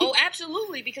 Oh,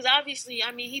 absolutely. Because obviously,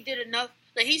 I mean, he did enough.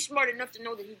 Like, he's smart enough to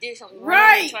know that he did something wrong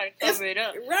and try to cover it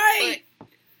up. Right. But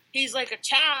he's like a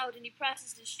child, and he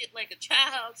processes shit like a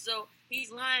child. So he's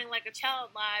lying like a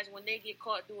child lies when they get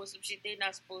caught doing some shit they're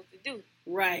not supposed to do.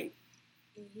 Right.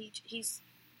 And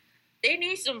they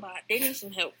need somebody. They need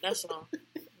some help. That's all.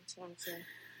 That's what I'm saying.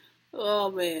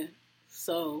 Oh man.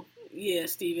 So yeah,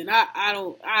 Steven, I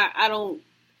don't.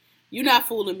 You're not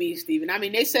fooling me, Steven. I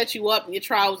mean, they set you up and your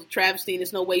trial was a travesty. And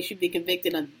there's no way you should be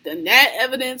convicted on that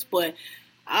evidence, but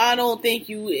I don't think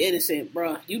you innocent,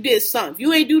 bro. You did something. If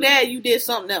you ain't do that, you did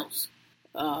something else.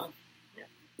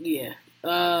 Yeah.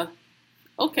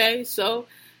 Okay. So,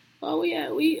 we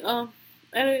at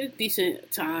a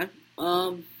decent time.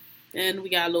 And we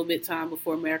got a little bit of time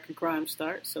before American Crime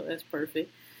starts, so that's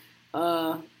perfect.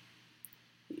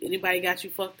 Anybody got you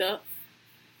fucked up?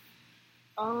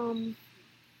 I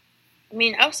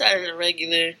mean, outside of the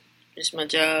regular, just my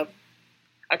job,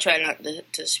 I try not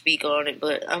to speak on it,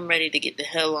 but I'm ready to get the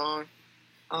hell on.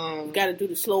 You gotta do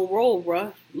the slow roll,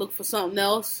 bruh. Look for something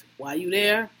else while you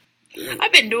there.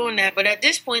 I've been doing that, but at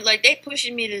this point, like they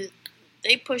pushing me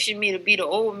to be the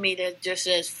old me that just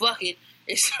says fuck it.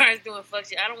 It starts doing fuck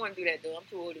shit. I don't want to do that though. I'm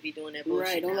too old to be doing that bullshit.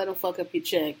 Right, don't let them fuck up your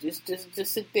check. Just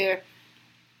sit there.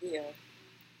 Yeah.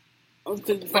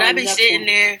 But I've been sitting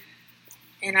there,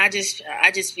 and I just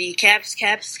be caps.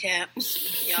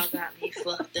 Y'all got me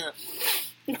fucked up.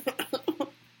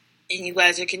 And you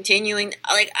guys are continuing.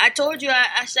 Like I told you,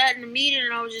 I sat in the meeting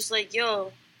and I was just like,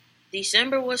 yo,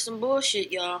 December was some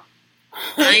bullshit, y'all.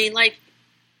 I ain't like,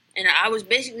 and I was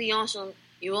basically on some,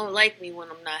 you won't like me when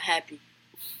I'm not happy.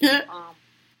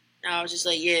 I was just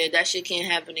like, yeah, that shit can't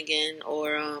happen again,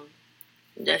 or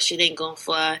that shit ain't gonna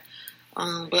fly.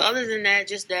 But other than that,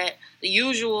 just that, the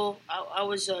usual, I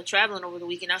was traveling over the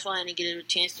weekend, that's why I didn't get a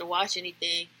chance to watch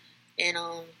anything, and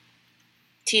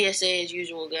TSA as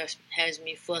usual has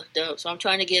me fucked up, so I'm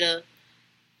trying to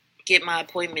get my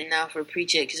appointment now for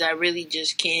pre-check, because I really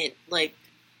just can't, like,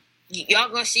 y'all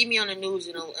gonna see me on the news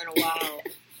in a while,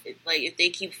 if they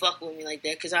keep fucking with me like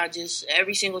that, because I just,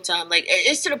 every single time, like,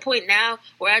 it's to the point now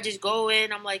where I just go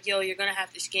in, I'm like, yo, you're gonna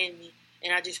have to scan me,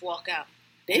 and I just walk out.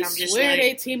 They swear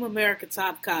they Team America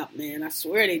top cop, man. I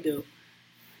swear they do.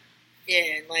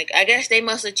 Yeah, and, like, I guess they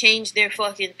must have changed their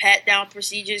fucking pat-down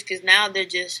procedures, because now they're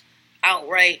just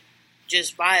outright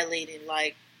just violating,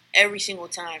 like, every single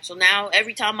time. So now,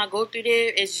 every time I go through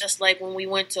there, it's just like when we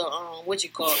went to,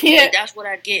 Yeah. Like, that's what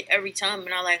I get every time,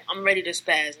 and I'm ready to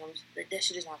spaz. I'm just, like, that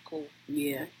shit is not cool.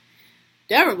 Yeah.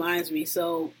 That reminds me,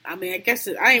 so, I mean, I guess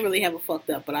I ain't really have it fucked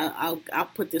up, but I'll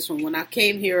put this one. When I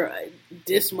came here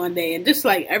this Monday, and just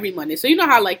like every Monday, so you know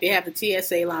how, like, they have the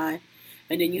TSA line,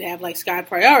 and then you have, like, Sky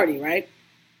Priority, right?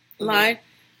 Mm-hmm. Line.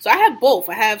 So I have both.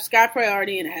 I have Sky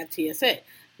Priority and I have TSA.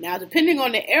 Now, depending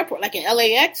on the airport, like in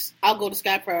LAX, I'll go to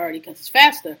Sky Priority because it's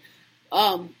faster,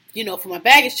 for my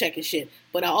baggage check and shit.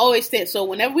 But I always stay. So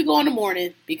whenever we go in the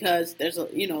morning, because there's a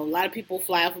lot of people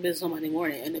fly out for business on Monday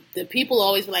morning, and the people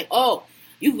always be like, oh,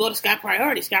 you can go to Sky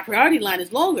Priority. Sky Priority line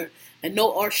is longer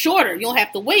or shorter. You don't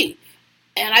have to wait.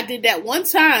 And I did that one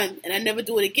time, and I never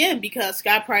do it again because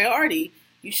Sky Priority,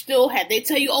 they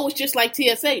tell you, oh, it's just like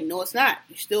TSA. No, it's not.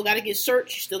 You still got to get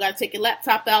searched. You still got to take your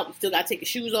laptop out. You still got to take your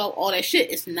shoes off, all that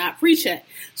shit. It's not pre-check.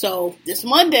 So this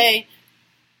Monday,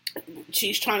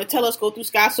 she's trying to tell us go through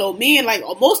Sky. So me and, like,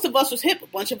 most of us was hip. A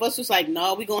bunch of us was like,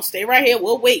 no, we're going to stay right here.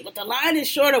 We'll wait. But the line is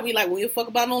shorter. We like, we don't fuck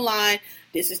about no line.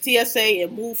 This is TSA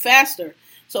and move faster.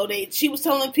 So she was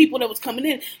telling people that was coming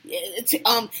in,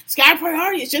 Sky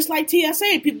Priority is just like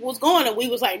TSA. People was going, and we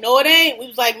was like, no, it ain't. We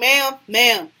was like,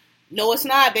 ma'am. No, it's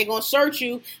not. They're going to search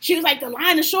you. She was like, the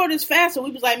line is short, it's fast. So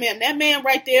we was like, ma'am, that man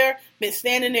right there been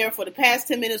standing there for the past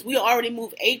 10 minutes. We already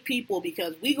moved 8 people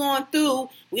because we going through.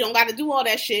 We don't got to do all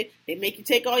that shit. They make you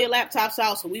take all your laptops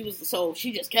out. So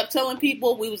she just kept telling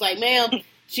people. We was like, ma'am,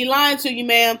 she lying to you,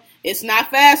 ma'am. It's not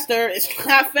faster. It's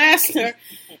not faster.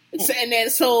 And then,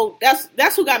 so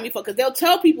that's who got me fucked, because they'll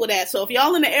tell people that. So if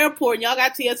y'all in the airport and y'all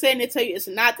got TSA and they tell you it's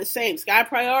not the same, Sky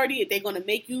Priority, if they're going to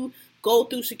make you go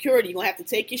through security, you're going to have to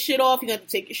take your shit off, you're going to have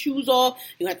to take your shoes off,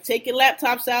 you're going to have to take your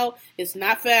laptops out. It's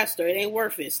not faster. It ain't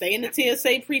worth it. Stay in the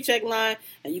TSA pre-check line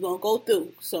and you're going to go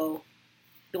through. So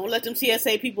don't let them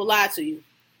TSA people lie to you.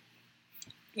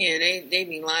 Yeah, they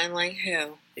be lying like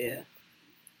hell. Yeah.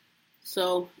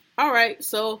 So, all right.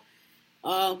 So,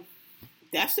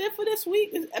 that's it for this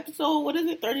week. This episode, what is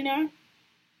it, 39?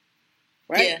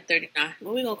 Right? Yeah, 39.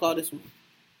 What are we going to call this one?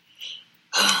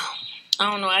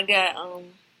 I don't know. I got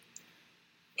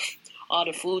all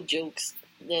the food jokes.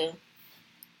 The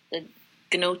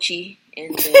gnocchi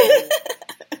and the...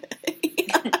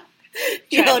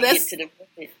 Yo, that's...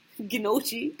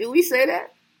 Gnocchi. Did we say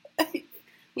that?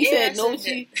 We said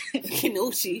gnocchi.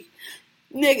 Gnocchi.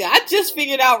 Nigga, I just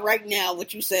figured out right now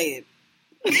what you saying.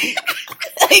 I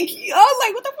was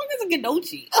like, what the fuck is a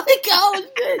gnocchi? Like, oh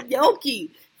shit,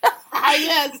 gnocchi.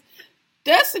 Yes,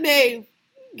 that's the name.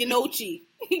 Gnocchi.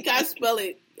 You gotta spell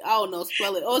it. I don't know,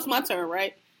 spell it. Oh, it's my turn,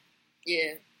 right?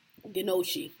 Yeah.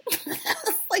 Gnocchi.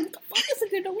 Like, the fuck is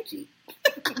a gnocchi?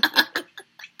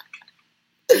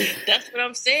 That's what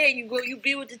I'm saying. You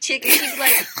be with the chick and she's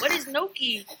like, what is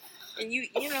gnocchi? And you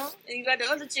got the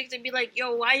other chicks that be like,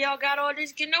 yo, why y'all got all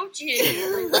this gnocchi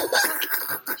here?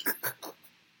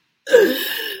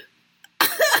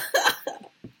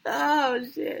 Oh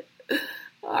shit!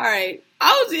 All right,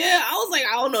 I was like,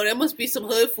 I don't know. There must be some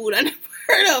hood food I never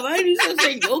heard of. I didn't even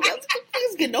say gnocchi.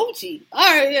 It's gnocchi.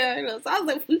 All right, yeah. I know. So I was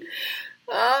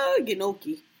like,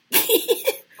 gnocchi.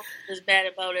 Was bad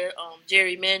about it.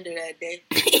 Gerrymander that day.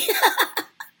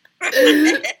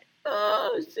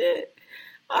 Oh shit!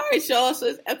 All right, y'all. So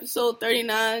it's episode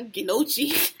 39.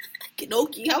 Ginochi.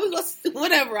 Ginoki. How we gonna...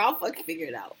 Whatever. I'll fucking figure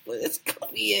it out. But it's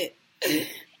gonna be it.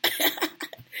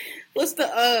 What's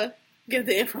the... Give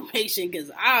the information, because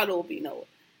I don't be knowing.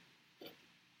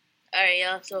 All right,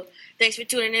 y'all. So thanks for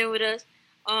tuning in with us.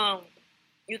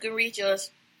 You can reach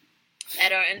us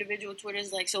at our individual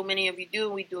Twitters like so many of you do.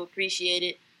 We do appreciate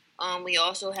it. We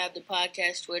also have the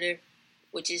podcast Twitter,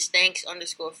 which is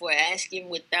thanks_for_asking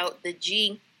without the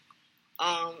G.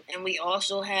 And we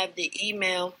also have the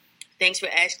email,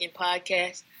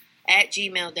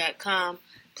 thanksforasking_podcast@gmail.com.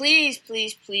 Please,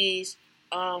 please, please,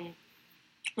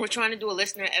 we're trying to do a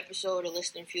listener episode, a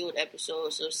listener-fueled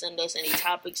episode, so send us any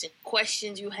topics and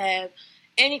questions you have,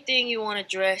 anything you want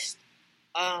addressed,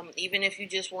 even if you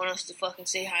just want us to fucking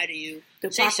say hi to you.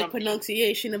 The say proper something.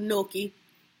 pronunciation of Noki.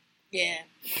 Yeah.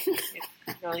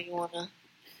 You want to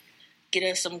get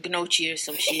us some gnocchi or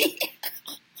some shit.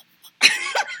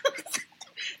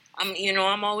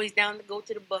 I'm always down to go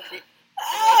to the buffet.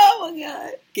 Oh, my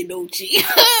God. Gnocchi.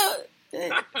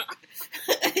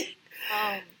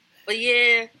 But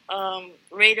yeah,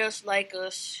 rate us, like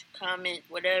us, comment,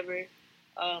 whatever.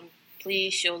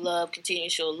 Please show love, continue to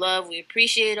show love. We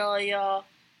appreciate all y'all.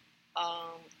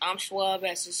 I'm Swab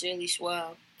at Sincerely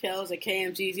Swab. Kels at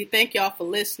KMGZ. Thank y'all for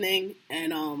listening.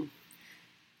 And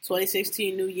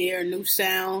 2016, new year, new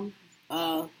sound.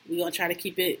 We're going to try to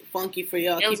keep it funky for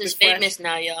y'all. Kels keep is it fresh. famous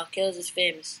now, y'all. Kels is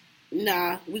famous.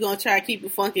 Nah, we're going to try to keep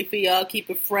it funky for y'all. Keep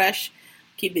it fresh.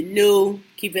 Keep it new.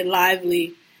 Keep it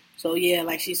lively. So, yeah,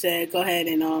 like she said, go ahead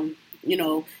and,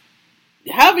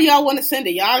 however y'all want to send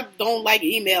it. Y'all don't like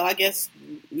email. I guess,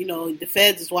 the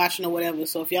feds is watching or whatever.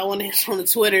 So, if y'all want to hit on the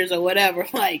Twitters or whatever,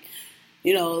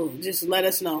 just let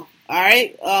us know. All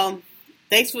right?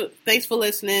 Thanks for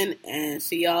listening, and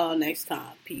see y'all next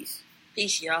time. Peace.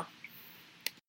 Peace, y'all.